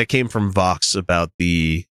on that came from Vox about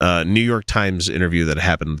the New York Times interview that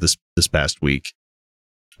happened this past week,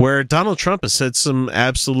 where Donald Trump has said some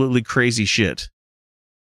absolutely crazy shit.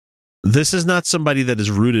 This is not somebody that is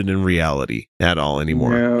rooted in reality at all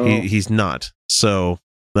anymore. No. He's not. So,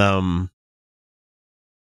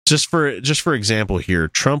 just for example here,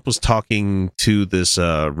 Trump was talking to this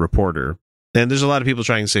reporter, and there's a lot of people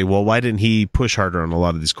trying to say, well, why didn't he push harder on a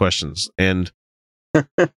lot of these questions? And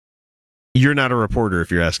you're not a reporter if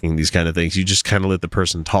you're asking these kind of things. You just kind of let the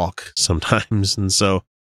person talk sometimes. And so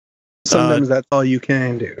sometimes that's all you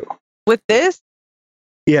can do. With this?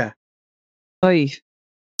 Yeah. Oy.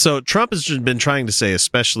 So Trump has been trying to say,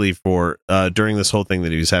 especially for during this whole thing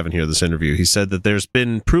that he was having here, this interview, he said that there's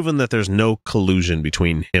been proven that there's no collusion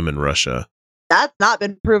between him and Russia. That's not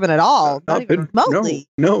been proven at all. Not even remotely.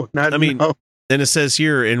 No, not. I mean, no. And it says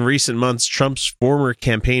here, in recent months, Trump's former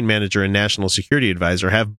campaign manager and national security advisor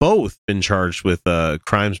have both been charged with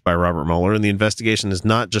crimes by Robert Mueller, and the investigation is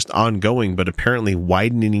not just ongoing, but apparently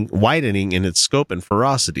widening in its scope and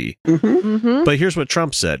ferocity. But here's what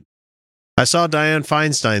Trump said. I saw Dianne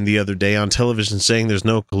Feinstein the other day on television saying there's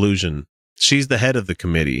no collusion. She's the head of the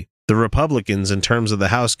committee. The Republicans, in terms of the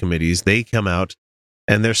House committees, they come out,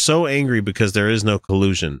 and they're so angry because there is no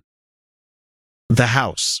collusion. The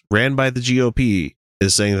House, ran by the GOP,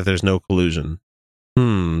 is saying that there's no collusion.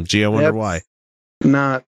 Gee, I wonder why.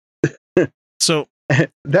 Not. So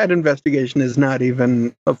that investigation is not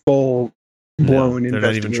even a full blown investigation. They're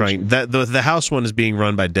not even trying. That the House one is being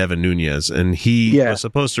run by Devin Nunes, and he was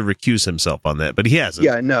supposed to recuse himself on that, but he hasn't.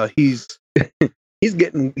 Yeah, no, he's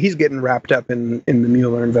getting wrapped up in the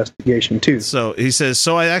Mueller investigation too. So he says,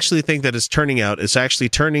 so I actually think that it's actually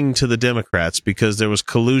turning to the Democrats because there was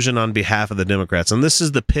collusion on behalf of the Democrats. And this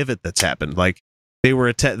is the pivot that's happened. Like they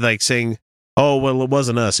were saying, oh, well, it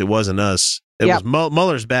wasn't us. It wasn't us. It was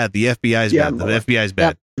Mueller's bad. The FBI's bad. The FBI's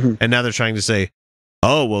bad. And now they're trying to say,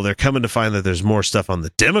 oh, well, they're coming to find that there's more stuff on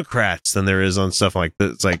the Democrats than there is on stuff like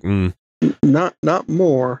this. It's like, not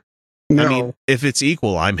more. No. I mean, if it's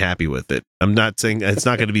equal, I'm happy with it. I'm not saying it's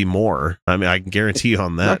not going to be more. I mean, I can guarantee you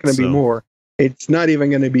on that. It's not going to be more. It's not even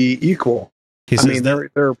going to be equal. There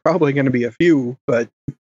are probably going to be a few, but.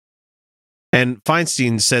 And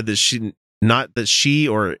Feinstein said that she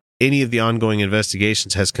or any of the ongoing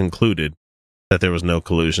investigations has concluded that there was no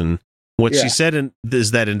collusion. What she said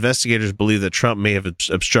is that investigators believe that Trump may have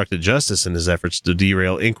obstructed justice in his efforts to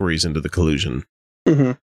derail inquiries into the collusion.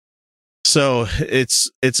 So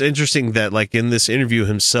it's interesting that, like, in this interview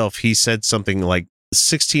himself, he said something like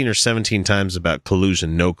 16 or 17 times about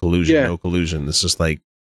collusion, no collusion, no collusion. It's just like,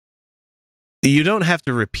 you don't have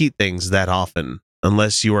to repeat things that often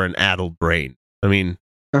unless you are an addled brain. I mean,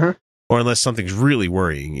 or unless something's really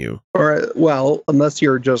worrying you. Or, well, unless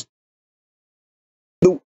you're just...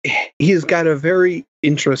 He's got a very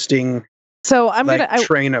interesting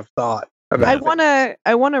train of thought about it.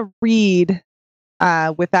 I want to read...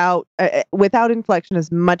 without inflection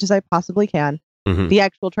as much as I possibly can, the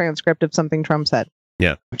actual transcript of something Trump said.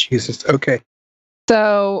 Yeah. Jesus. Okay.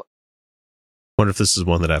 So. Wonder if this is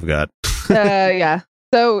one that I've got. Yeah.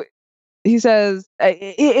 So he says,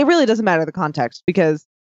 it really doesn't matter the context because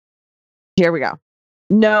here we go.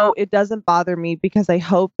 No, it doesn't bother me because I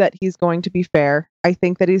hope that he's going to be fair. I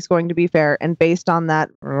think that he's going to be fair. And based on that,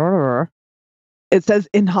 it says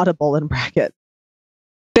inaudible in brackets.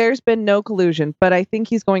 There's been no collusion, but I think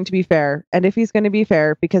he's going to be fair. And if he's going to be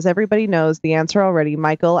fair, because everybody knows the answer already,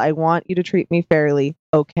 Michael, I want you to treat me fairly.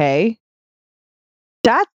 Okay.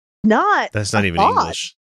 That's not even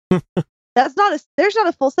English. There's not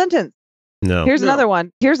a full sentence. No. Here's another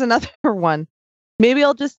one. Here's another one. Maybe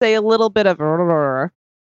I'll just say a little bit of,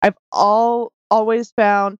 I've always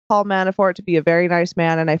found Paul Manafort to be a very nice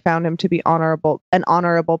man, and I found him to be an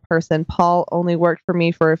honorable person. Paul only worked for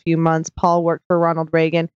me for a few months. Paul worked for Ronald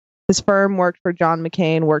Reagan. His firm worked for John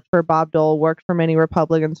McCain, worked for Bob Dole, worked for many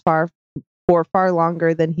Republicans for far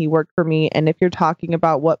longer than he worked for me. And if you're talking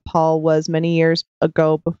about what Paul was many years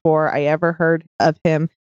ago before I ever heard of him,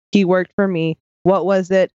 he worked for me. What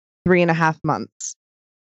was it? 3.5 months.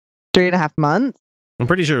 3.5 months? I'm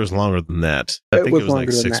pretty sure it was longer than that. I think it was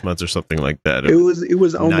like 6 months or something like that. It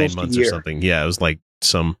was almost 9 months a year. or something. Yeah, it was like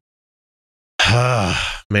some.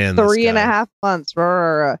 Man, 3.5 months.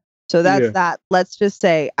 So that's that. Let's just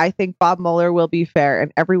say, I think Bob Mueller will be fair,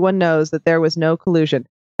 and everyone knows that there was no collusion.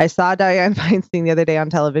 I saw Dianne Feinstein the other day on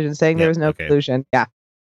television saying there was no collusion. Yeah.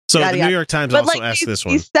 So the New York Times also asked this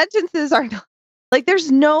one. These sentences are not, like,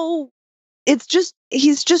 there's no, it's just,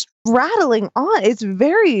 he's just rattling on. It's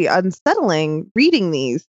very unsettling reading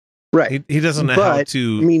these. Right. He doesn't know how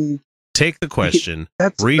to take the question,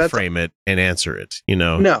 reframe it, and answer it, you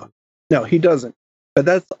know? No, he doesn't. But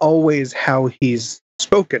that's always how he's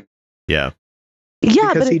spoken. Yeah.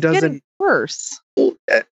 Yeah, because but it's getting worse.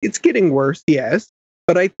 It's getting worse, yes.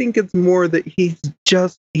 But I think it's more that he's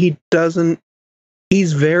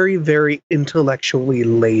very, very intellectually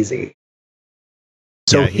lazy.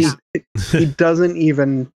 So he doesn't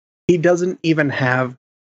even have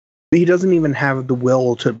the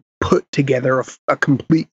will to put together a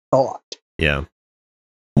complete thought. Yeah.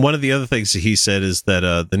 One of the other things that he said is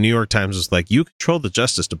that the New York Times was like, you control the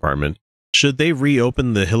Justice Department. Should they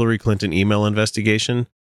reopen the Hillary Clinton email investigation?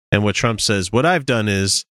 And what Trump says, what I've done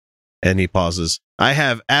is, and he pauses, I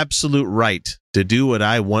have absolute right to do what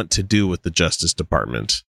I want to do with the Justice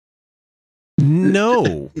Department.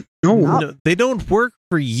 No, they don't work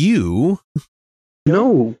for you.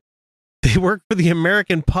 No, they work for the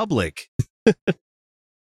American public.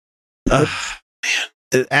 Man,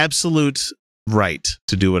 absolute right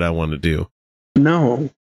to do what I want to do.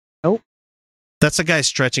 Nope. That's a guy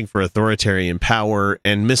stretching for authoritarian power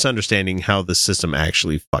and misunderstanding how the system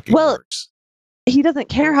actually fucking works. He doesn't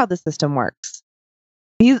care how the system works.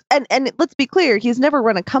 And let's be clear, he's never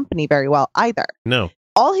run a company very well either. No.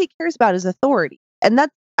 All he cares about is authority. And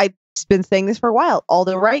I've been saying this for a while. All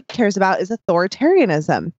the right cares about is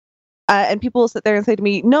authoritarianism. And people will sit there and say to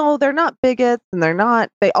me, no, they're not bigots, and they're not,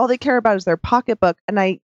 all they care about is their pocketbook. And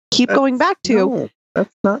I keep going back to, no,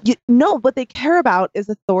 that's not. No, what they care about is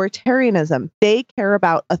authoritarianism. They care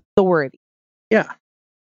about authority. Yeah.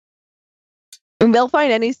 And they'll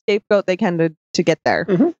find any scapegoat they can to get there.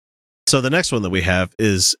 Mm-hmm. So the next one that we have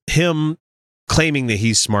is him claiming that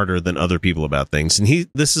he's smarter than other people about things. And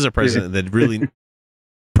this is a president that really,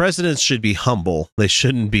 presidents should be humble. They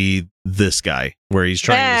shouldn't be this guy where he's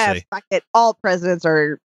trying to say, fuck it. All presidents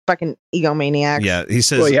are fucking egomaniacs. Yeah, he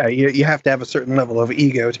says, well, yeah, you have to have a certain level of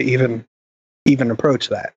ego to even approach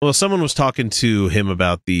that. Well, someone was talking to him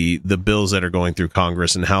about the bills that are going through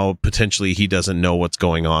Congress and how potentially he doesn't know what's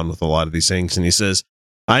going on with a lot of these things. And he says,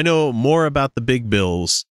 I know more about the big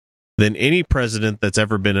bills than any president that's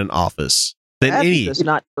ever been in office. Than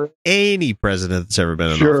any president that's ever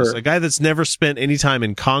been in office. A guy that's never spent any time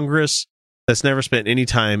in Congress, that's never spent any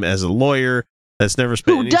time as a lawyer, that's never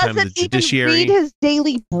spent any time in the judiciary. Read his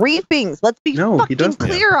daily briefings. Let's be fucking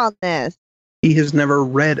clear on this. He has never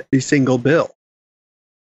read a single bill.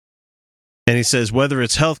 And he says, whether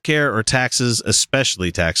it's healthcare or taxes,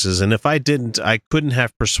 especially taxes, and if I didn't, I couldn't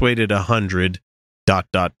have persuaded 100... ...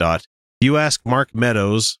 You ask Mark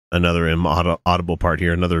Meadows, another audible part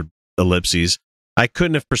here, another ellipses, I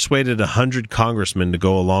couldn't have persuaded 100 congressmen to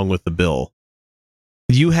go along with the bill.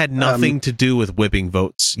 You had nothing to do with whipping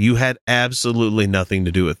votes. You had absolutely nothing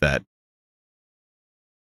to do with that.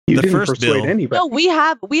 You didn't persuade anybody. No, we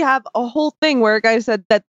have a whole thing where a guy said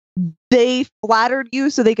that they flattered you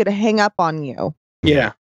so they could hang up on you.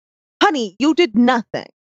 Yeah. Honey, you did nothing.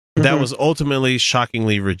 That was ultimately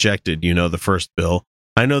shockingly rejected, the first bill.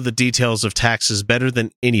 I know the details of taxes better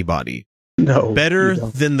than anybody. No. Better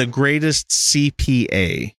than the greatest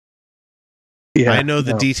CPA. Yeah, I know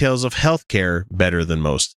the details of healthcare better than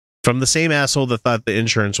most. From the same asshole that thought the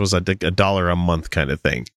insurance was $1 a month kind of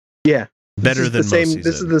thing. Yeah. Better than most.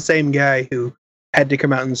 This is the same guy who had to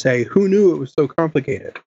come out and say, who knew it was so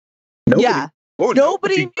complicated? Nobody. Yeah.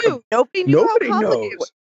 Nobody knew. Nobody knew how complicated it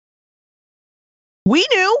was. We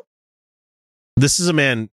knew. This is a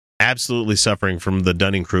man absolutely suffering from the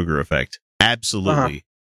Dunning-Kruger effect. Absolutely.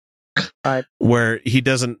 Where he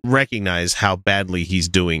doesn't recognize how badly he's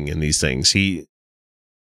doing in these things.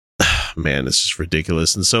 Man, this is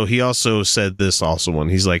ridiculous. And so he also said this one.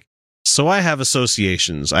 He's like, so I have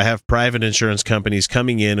associations. I have private insurance companies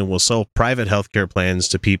coming in and will sell private healthcare plans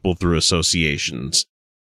to people through associations.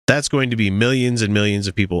 That's going to be millions and millions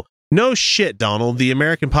of people. No shit, Donald. The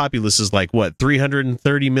American populace is like, what,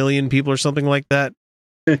 330 million people or something like that?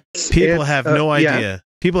 People have no idea. Yeah.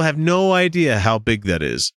 People have no idea how big that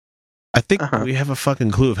is. I think we have a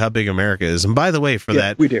fucking clue of how big America is. And by the way, for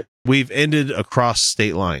that, we do. We've ended across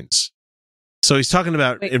state lines. So he's talking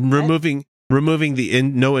about removing removing the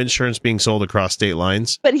no insurance being sold across state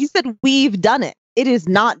lines. But he said we've done it. It is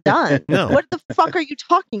not done. No. What the fuck are you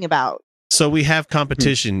talking about? So we have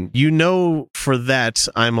competition. For that,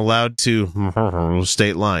 I'm allowed to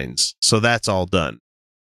state lines. So that's all done.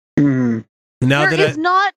 Mhm. Now There that is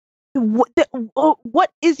not.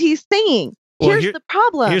 What is he saying? Well, Here's the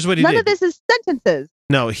problem. here's what he None did. of this is sentences.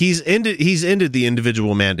 No, he's ended the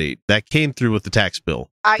individual mandate. That came through with the tax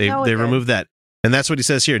bill. I know it They did. removed that. And that's what he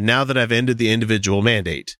says here. Now that I've ended the individual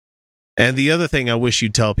mandate. And the other thing I wish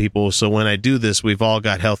you'd tell people, so when I do this, we've all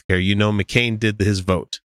got health care. You know, McCain did his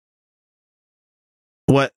vote.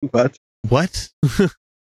 What? But What?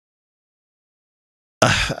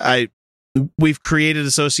 We've created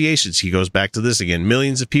associations. He goes back to this again.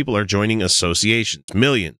 Millions of people are joining associations.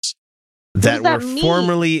 Millions. That does were that mean?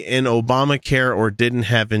 formerly in Obamacare or didn't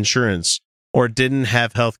have insurance or didn't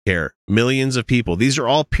have health care. Millions of people. These are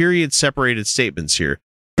all period separated statements here.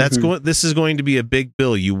 This is going to be a big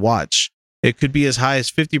bill. You watch. It could be as high as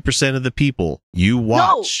 50% of the people. You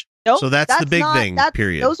watch. Nope, so that's the big not- thing,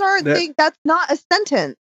 period. Those are things. That's not a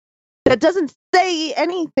sentence. That doesn't say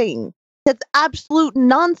anything. That's absolute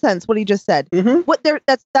nonsense. What he just said. Mhm. What there?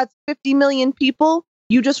 That's 50 million people.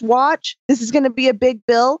 You just watch. This is going to be a big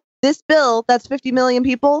bill. This bill. That's 50 million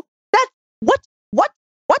people. That's what.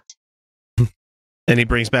 And he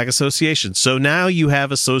brings back associations. So now you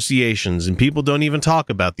have associations, and people don't even talk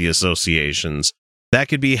about the associations. That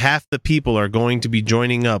could be half the people are going to be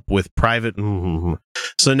joining up with private.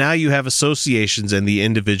 So now you have associations and the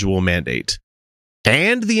individual mandate.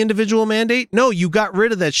 And the individual mandate? No, you got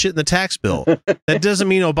rid of that shit in the tax bill. That doesn't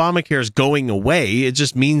mean Obamacare is going away. It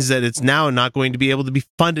just means that it's now not going to be able to be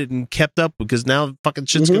funded and kept up because now fucking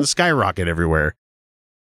shit's going to skyrocket everywhere.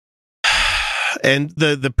 And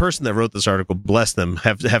the person that wrote this article, bless them,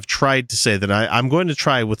 have tried to say that I'm going to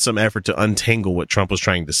try with some effort to untangle what Trump was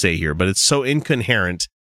trying to say here, but it's so incoherent,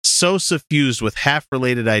 so suffused with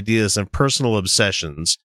half-related ideas and personal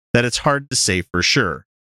obsessions that it's hard to say for sure.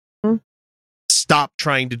 Stop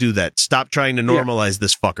trying to do that. Stop trying to normalize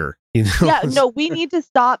this fucker. You know? Yeah, no, we need to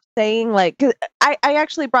stop saying 'cause I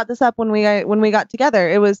actually brought this up when we got together.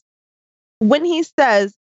 It was when he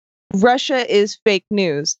says Russia is fake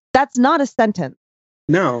news. That's not a sentence.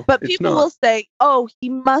 No, But it's people not. will say, "Oh, he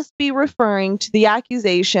must be referring to the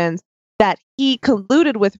accusations that he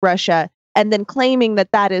colluded with Russia and then claiming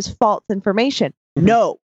that that is false information."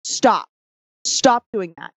 No, stop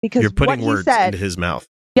doing that because You're what putting he words said, into his mouth.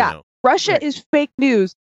 yeah, You know? Russia is fake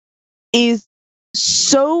news is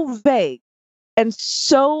so vague and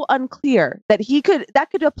so unclear that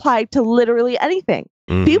that could apply to literally anything.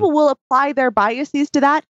 Mhm. People will apply their biases to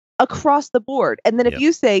that across the board. And then if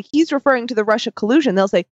you say he's referring to the Russia collusion, they'll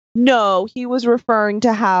say, no, he was referring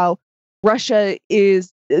to how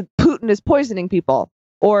Putin is poisoning people,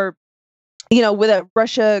 or, with a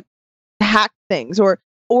Russia hack things or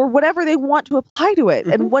whatever they want to apply to it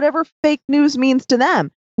and whatever fake news means to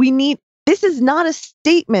them. This is not a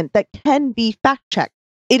statement that can be fact checked.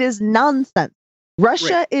 It is nonsense.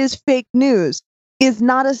 Russia is fake news is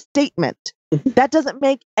not a statement. That doesn't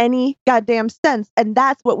make any goddamn sense. And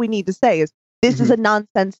that's what we need to say is this is a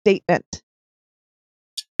nonsense statement.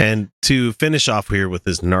 And to finish off here with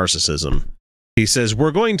this narcissism, he says,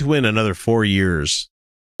 we're going to win another 4 years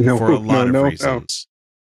for a lot of reasons.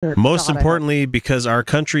 Most importantly, because our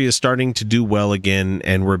country is starting to do well again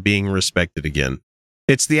and we're being respected again.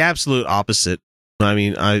 It's the absolute opposite. I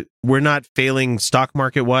mean, we're not failing stock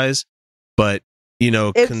market wise, but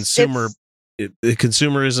consumerism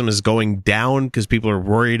is going down because people are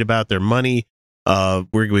worried about their money.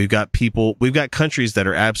 We've got countries that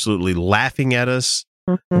are absolutely laughing at us.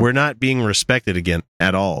 We're not being respected again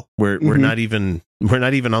at all. We're not even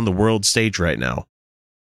on the world stage right now.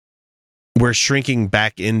 We're shrinking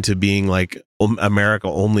back into being like America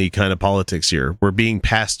only kind of politics here. We're being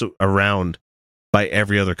passed around by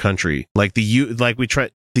every other country.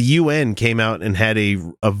 The UN came out and had a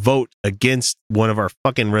vote against one of our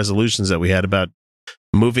fucking resolutions that we had about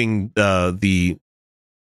moving the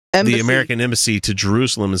American embassy to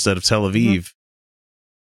Jerusalem instead of Tel Aviv.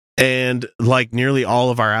 And nearly all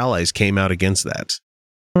of our allies came out against that.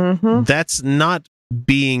 That's not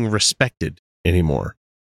being respected anymore.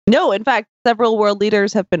 No, in fact, several world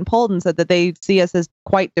leaders have been polled and said that they see us as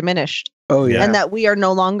quite diminished. Oh, yeah. And that we are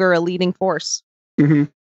no longer a leading force.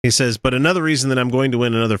 He says, but another reason that I'm going to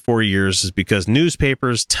win another 4 years is because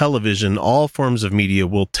newspapers, television, all forms of media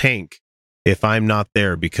will tank if I'm not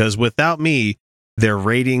there, because without me, their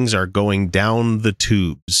ratings are going down the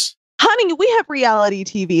tubes. Honey, we have reality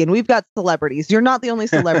TV and we've got celebrities. You're not the only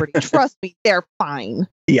celebrity. Trust me, they're fine.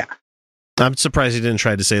 Yeah. I'm surprised he didn't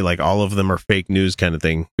try to say like all of them are fake news kind of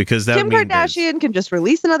thing, because that Kim would mean Kardashian can just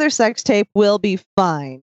release another sex tape. We'll be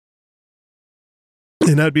fine.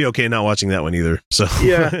 and I'd be okay not watching that one either. So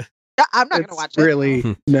Yeah. I'm not going to watch it.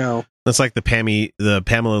 Really, no. that's like the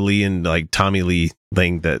Pamela Lee and like Tommy Lee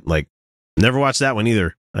thing that like never watched that one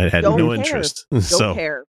either. I had Don't no care. interest. Don't So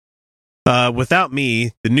care. without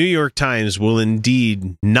me, the New York Times will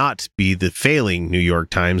indeed not be the failing New York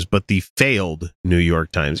Times, but the failed New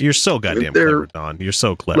York Times. You're so goddamn clever, Don. You're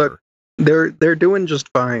so clever. Look, they're doing just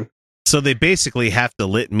fine. So they basically have to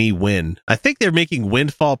let me win. I think they're making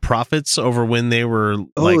windfall profits over when they were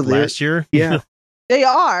last year. Yeah. They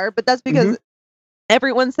are, but that's because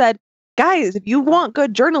everyone said, guys, if you want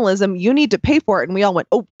good journalism, you need to pay for it. And we all went,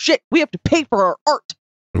 oh, shit, we have to pay for our art.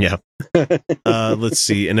 Yeah. Let's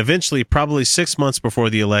see. And eventually, probably 6 months before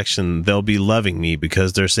the election, they'll be loving me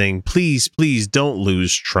because they're saying, please, please don't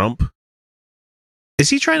lose Trump. Is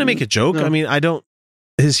he trying to make a joke? No. I mean,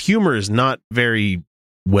 his humor is not very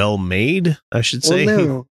well made, I should say.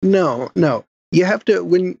 Well, no. You have to,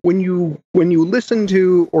 when you listen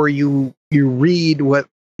to or you read what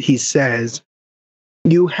he says,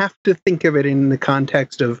 you have to think of it in the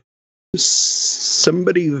context of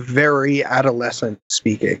somebody very adolescent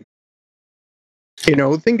speaking.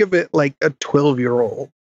 Think of it like a 12-year-old.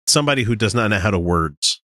 Somebody who does not know how to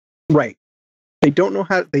words. Right. They don't know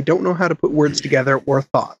how to put words together or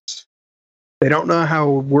thoughts. They don't know how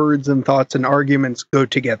words and thoughts and arguments go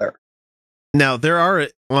together. Now, there are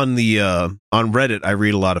on Reddit, I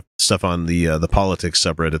read a lot of stuff on the politics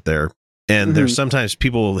subreddit there. And there's sometimes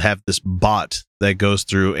people will have this bot that goes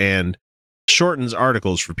through and shortens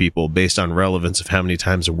articles for people based on relevance of how many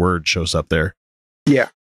times a word shows up there. Yeah.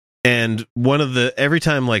 And every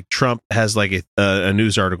time like Trump has like a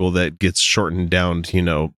news article that gets shortened down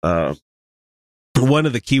to, one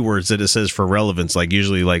of the keywords that it says for relevance, like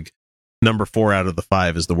usually like number 4 out of the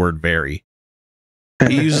 5 is the word very.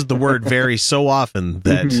 He uses the word very so often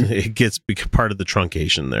that it gets part of the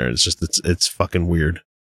truncation there. It's just, it's fucking weird.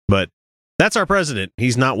 But that's our president.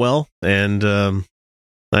 He's not well. And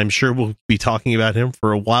I'm sure we'll be talking about him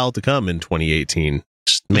for a while to come in 2018.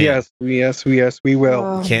 Just, man, Yes, we will.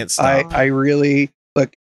 Oh, can't stop. I really,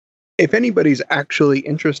 look, if anybody's actually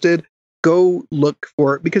interested, go look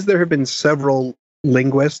for it, because there have been several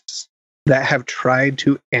linguists that have tried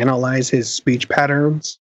to analyze his speech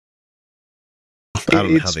patterns. I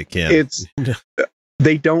don't know how they can.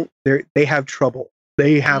 They have trouble.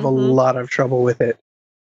 They have a lot of trouble with it,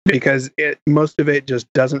 because most of it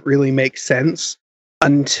just doesn't really make sense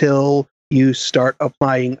until you start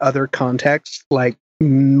applying other contexts. Like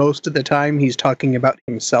most of the time he's talking about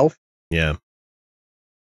himself. Yeah.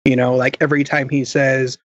 Like every time he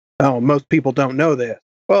says, oh, most people don't know this.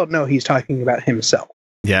 Well, no, he's talking about himself.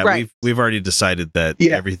 Yeah, right. we've already decided that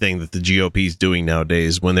everything that the GOP is doing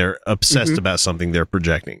nowadays, when they're obsessed about something, they're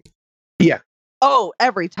projecting. Yeah. Oh,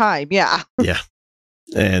 every time. Yeah. Yeah.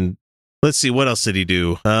 And let's see, what else did he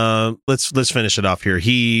do? Let's finish it off here.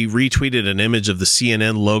 He retweeted an image of the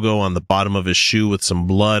CNN logo on the bottom of his shoe with some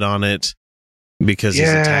blood on it because he's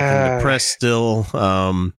attacking the press still.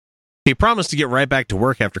 He promised to get right back to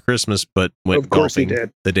work after Christmas, but went golfing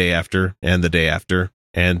the day after and the day after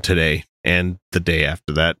and today and the day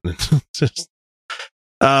after that.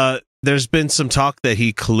 There's been some talk that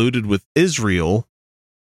he colluded with Israel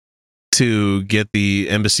to get the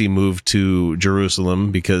embassy moved to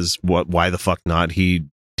Jerusalem, because why the fuck not? He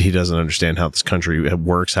doesn't understand how this country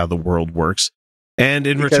works, how the world works. And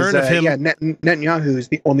in return of him, Netanyahu is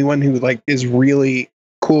the only one who is really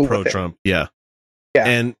cool pro Trump. Yeah.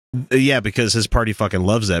 And because his party fucking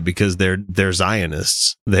loves that, because they're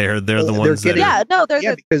Zionists. They're the ones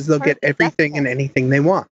because they'll get everything and anything they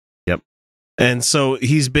want. Yep. And so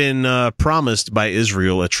he's been promised by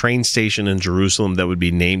Israel a train station in Jerusalem that would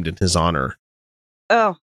be named in his honor.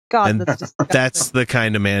 Oh God, and that's the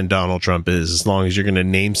kind of man Donald Trump is. As long as you're going to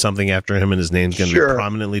name something after him and his name's going to be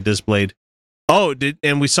prominently displayed. Oh,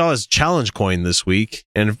 and we saw his challenge coin this week.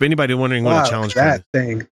 And if anybody wondering what a challenge coin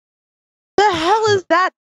thing, the hell is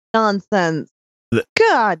that nonsense?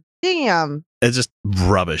 God damn! It's just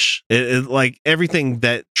rubbish. It like everything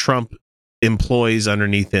that Trump employs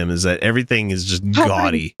underneath him is that everything is just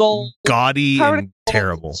gaudy, and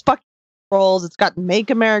terrible. It's fucking rolls. It's got "Make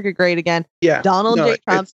America Great Again." Yeah, Donald J.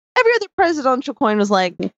 Trump. Every other presidential coin was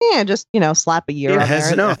like, just slap a year on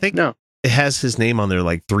there. I think it has his name on there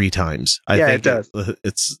like 3 times. I think it does.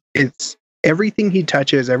 It's everything he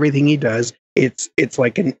touches, everything he does. It's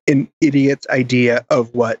like an idiot's idea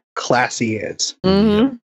of what classy is.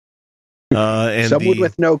 Mm-hmm. And someone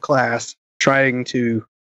with no class trying to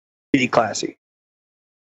be classy.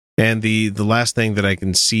 And the last thing that I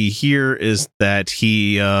can see here is that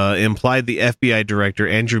he implied the FBI director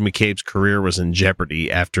Andrew McCabe's career was in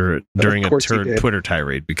jeopardy during a Twitter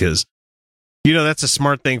tirade, because that's a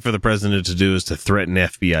smart thing for the president to do, is to threaten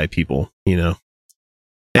FBI people. And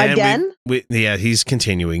again. He's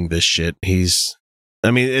continuing this shit. It's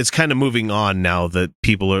kind of moving on now that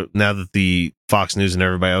the Fox News and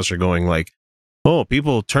everybody else are going like, oh,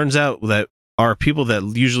 turns out that our people that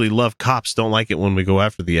usually love cops don't like it when we go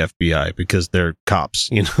after the FBI because they're cops,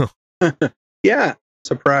 Yeah.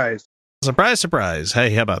 Surprise. Surprise, surprise.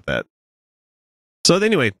 Hey, how about that? So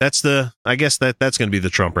anyway, I guess that's going to be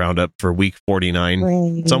the Trump roundup for week 49.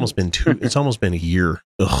 Right. It's almost been a year.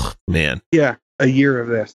 Ugh, man. Yeah. A year of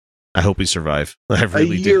this. I hope we survive. I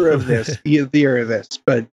really do. A year of this.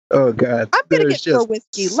 But, oh, God. I'm going to get more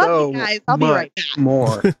whiskey. Love you guys. I'll be right back.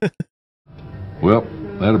 More. Well,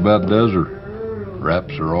 that about does her.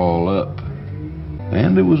 Wraps are all up.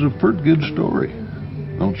 And it was a pretty good story,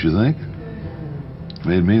 don't you think?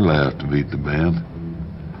 Made me laugh to beat the band.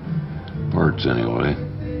 Parts, anyway.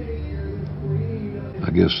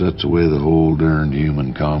 I guess that's the way the whole darned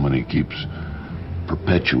human comedy keeps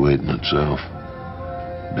perpetuating itself.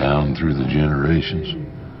 Down through the generations.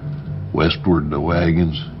 Westward the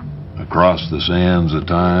wagons. Across the sands of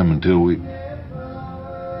time until we...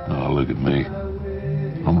 Oh, look at me.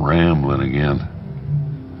 I'm rambling again.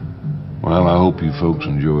 Well, I hope you folks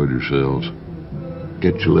enjoyed yourselves.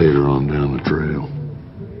 Catch you later on down the trail.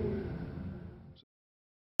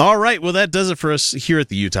 All right, well, that does it for us here at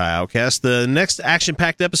the Utah Outcast. The next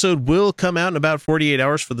action-packed episode will come out in about 48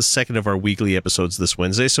 hours for the second of our weekly episodes this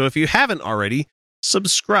Wednesday, so if you haven't already,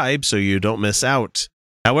 subscribe so you don't miss out.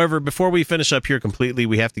 However, before we finish up here completely,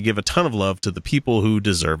 we have to give a ton of love to the people who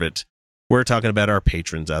deserve it. We're talking about our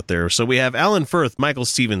patrons out there. So we have Alan Firth, Michael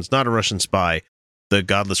Stevens, Not a Russian Spy, The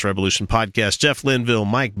Godless Revolution Podcast, Jeff Linville,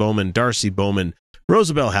 Mike Bowman, Darcy Bowman,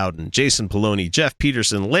 Rosabelle Howden, Jason Poloni, Jeff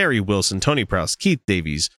Peterson, Larry Wilson, Tony Prouse, Keith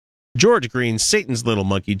Davies, George Green, Satan's Little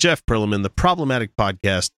Monkey, Jeff Perlman, The Problematic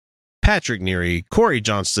Podcast, Patrick Neary, Corey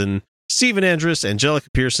Johnston, Stephen Andrus, Angelica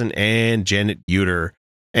Pearson, and Janet Uter.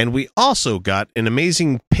 And we also got an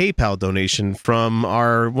amazing PayPal donation from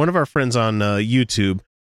one of our friends on YouTube.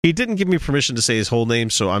 He didn't give me permission to say his whole name,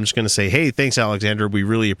 so I'm just going to say, hey, thanks, Alexander. We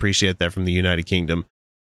really appreciate that from the United Kingdom.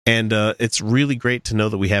 And it's really great to know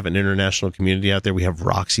that we have an international community out there. We have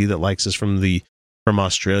Roxy that likes us from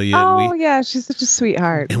Australia. Oh, yeah, she's such a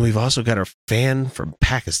sweetheart. And we've also got our fan from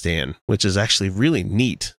Pakistan, which is actually really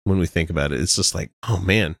neat when we think about it. It's just like, oh,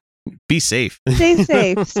 man, be safe. Stay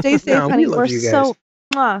safe. Stay safe, No, honey. we love We're you guys. so...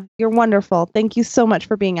 You're wonderful. Thank you so much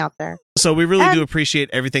for being out there. So we really do appreciate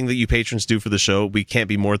everything that you patrons do for the show. We can't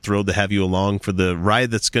be more thrilled to have you along for the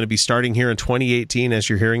ride that's going to be starting here in 2018 as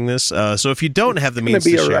you're hearing this. So if you don't have the means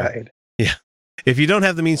to share... Ride. Yeah. If you don't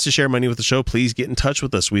have the means to share money with the show, please get in touch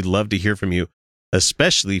with us. We'd love to hear from you,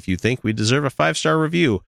 especially if you think we deserve a 5-star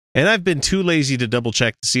review. And I've been too lazy to double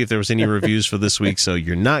check to see if there was any reviews for this week, so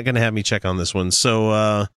you're not going to have me check on this one.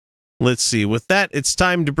 So let's see. With that, it's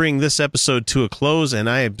time to bring this episode to a close, and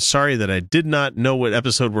I am sorry that I did not know what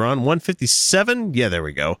episode we're on. 157? Yeah, there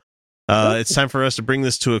we go. It's time for us to bring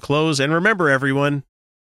this to a close. And remember, everyone,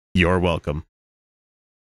 you're welcome.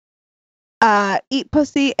 Eat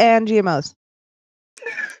pussy and GMOs.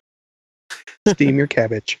 Steam your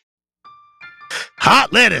cabbage.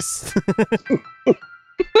 Hot lettuce.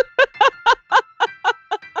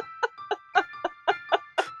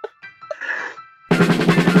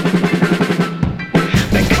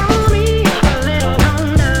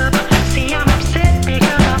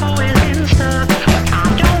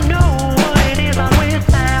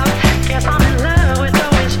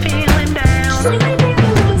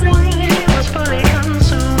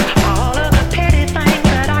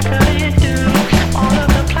 All of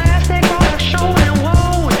the plastic, all the showing,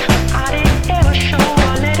 whoa, I didn't ever show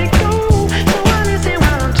or let it go.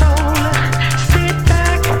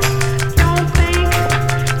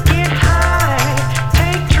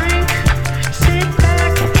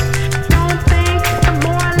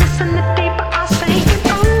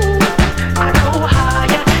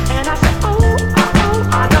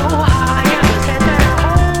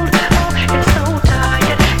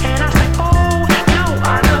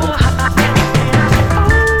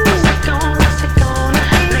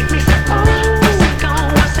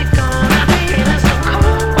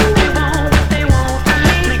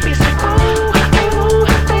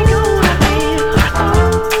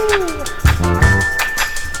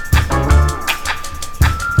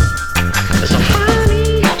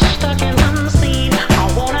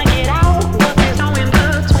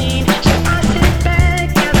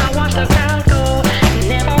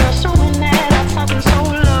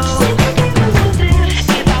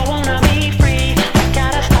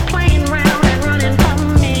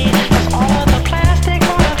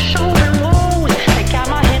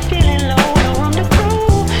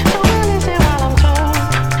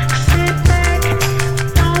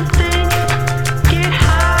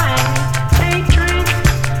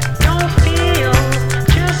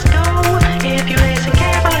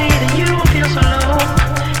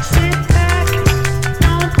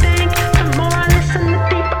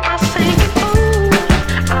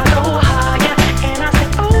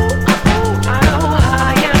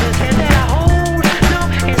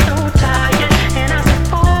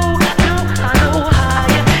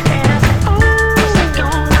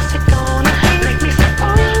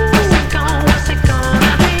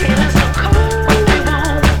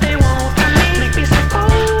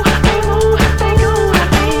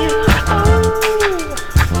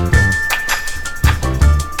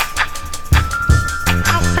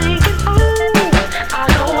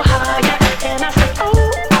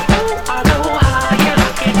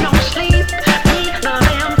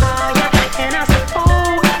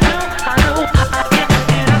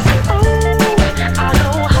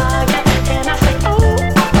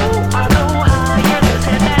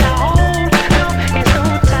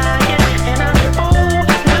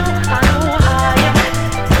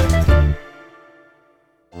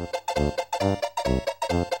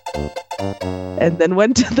 and then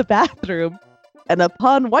went to the bathroom, and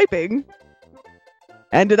upon wiping,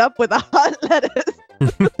 ended up with a hot lettuce.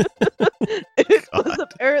 It was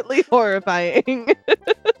apparently horrifying.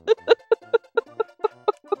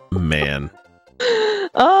 Man.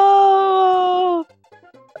 Oh.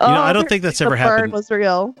 I don't think that's ever happened. Was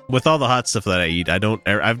real. With all the hot stuff that I eat, I don't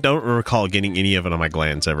recall getting any of it on my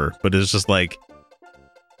glands ever. But it's just like,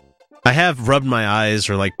 I have rubbed my eyes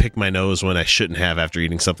or like picked my nose when I shouldn't have after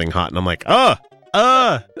eating something hot, and I'm like,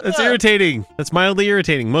 that's irritating. That's mildly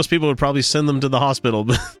irritating. Most people would probably send them to the hospital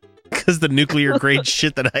because the nuclear grade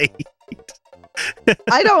shit that I eat.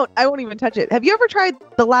 I won't even touch it. Have you ever tried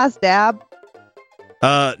The Last Dab?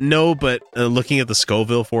 No, but looking at the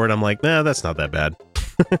Scoville for it, I'm like, nah, that's not that bad.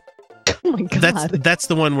 Oh my god, that's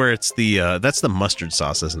the one where it's that's the mustard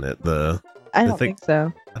sauce, isn't it? I don't think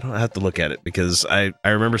so. I don't have to look at it because I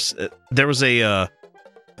remember there's a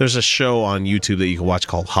show on YouTube that you can watch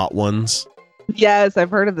called Hot Ones. Yes,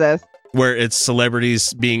 I've heard of this. Where it's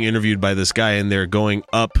celebrities being interviewed by this guy, and they're going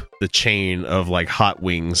up the chain of like hot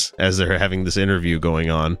wings as they're having this interview going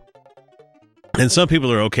on. And some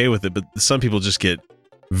people are okay with it, but some people just get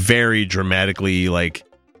very dramatically like,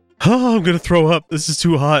 oh, I'm gonna throw up. This is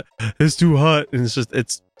too hot. It's too hot. And it's just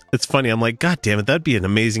it's funny. I'm like, God damn it, that'd be an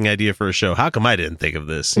amazing idea for a show. How come I didn't think of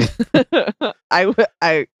this? Nope.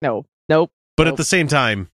 But at the same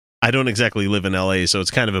time, I don't exactly live in LA, so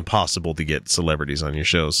it's kind of impossible to get celebrities on your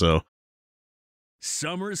show. So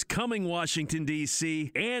Summer's coming, Washington,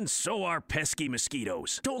 D.C., and so are pesky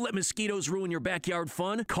mosquitoes. Don't let mosquitoes ruin your backyard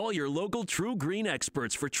fun. Call your local True Green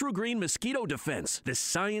experts for True Green Mosquito Defense. This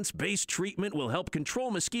science-based treatment will help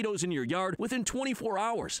control mosquitoes in your yard within 24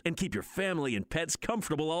 hours and keep your family and pets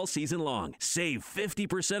comfortable all season long. Save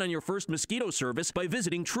 50% on your first mosquito service by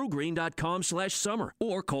visiting truegreen.com/summer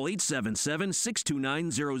or call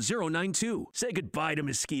 877-629-0092. Say goodbye to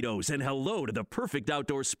mosquitoes and hello to the perfect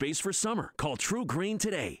outdoor space for summer. Call True Green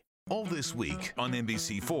today. All this week on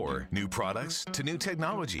NBC4, new products to new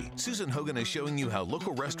technology. Susan Hogan is showing you how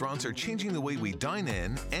local restaurants are changing the way we dine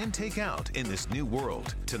in and take out in this new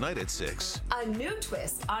world. Tonight at 6. A new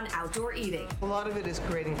twist on outdoor eating. A lot of it is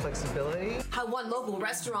creating flexibility. How one local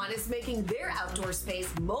restaurant is making their outdoor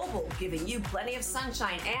space mobile, giving you plenty of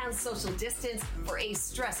sunshine and social distance for a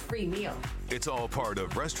stress-free meal. It's all part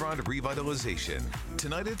of restaurant revitalization.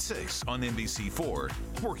 Tonight at 6 on NBC4,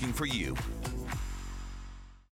 working for you.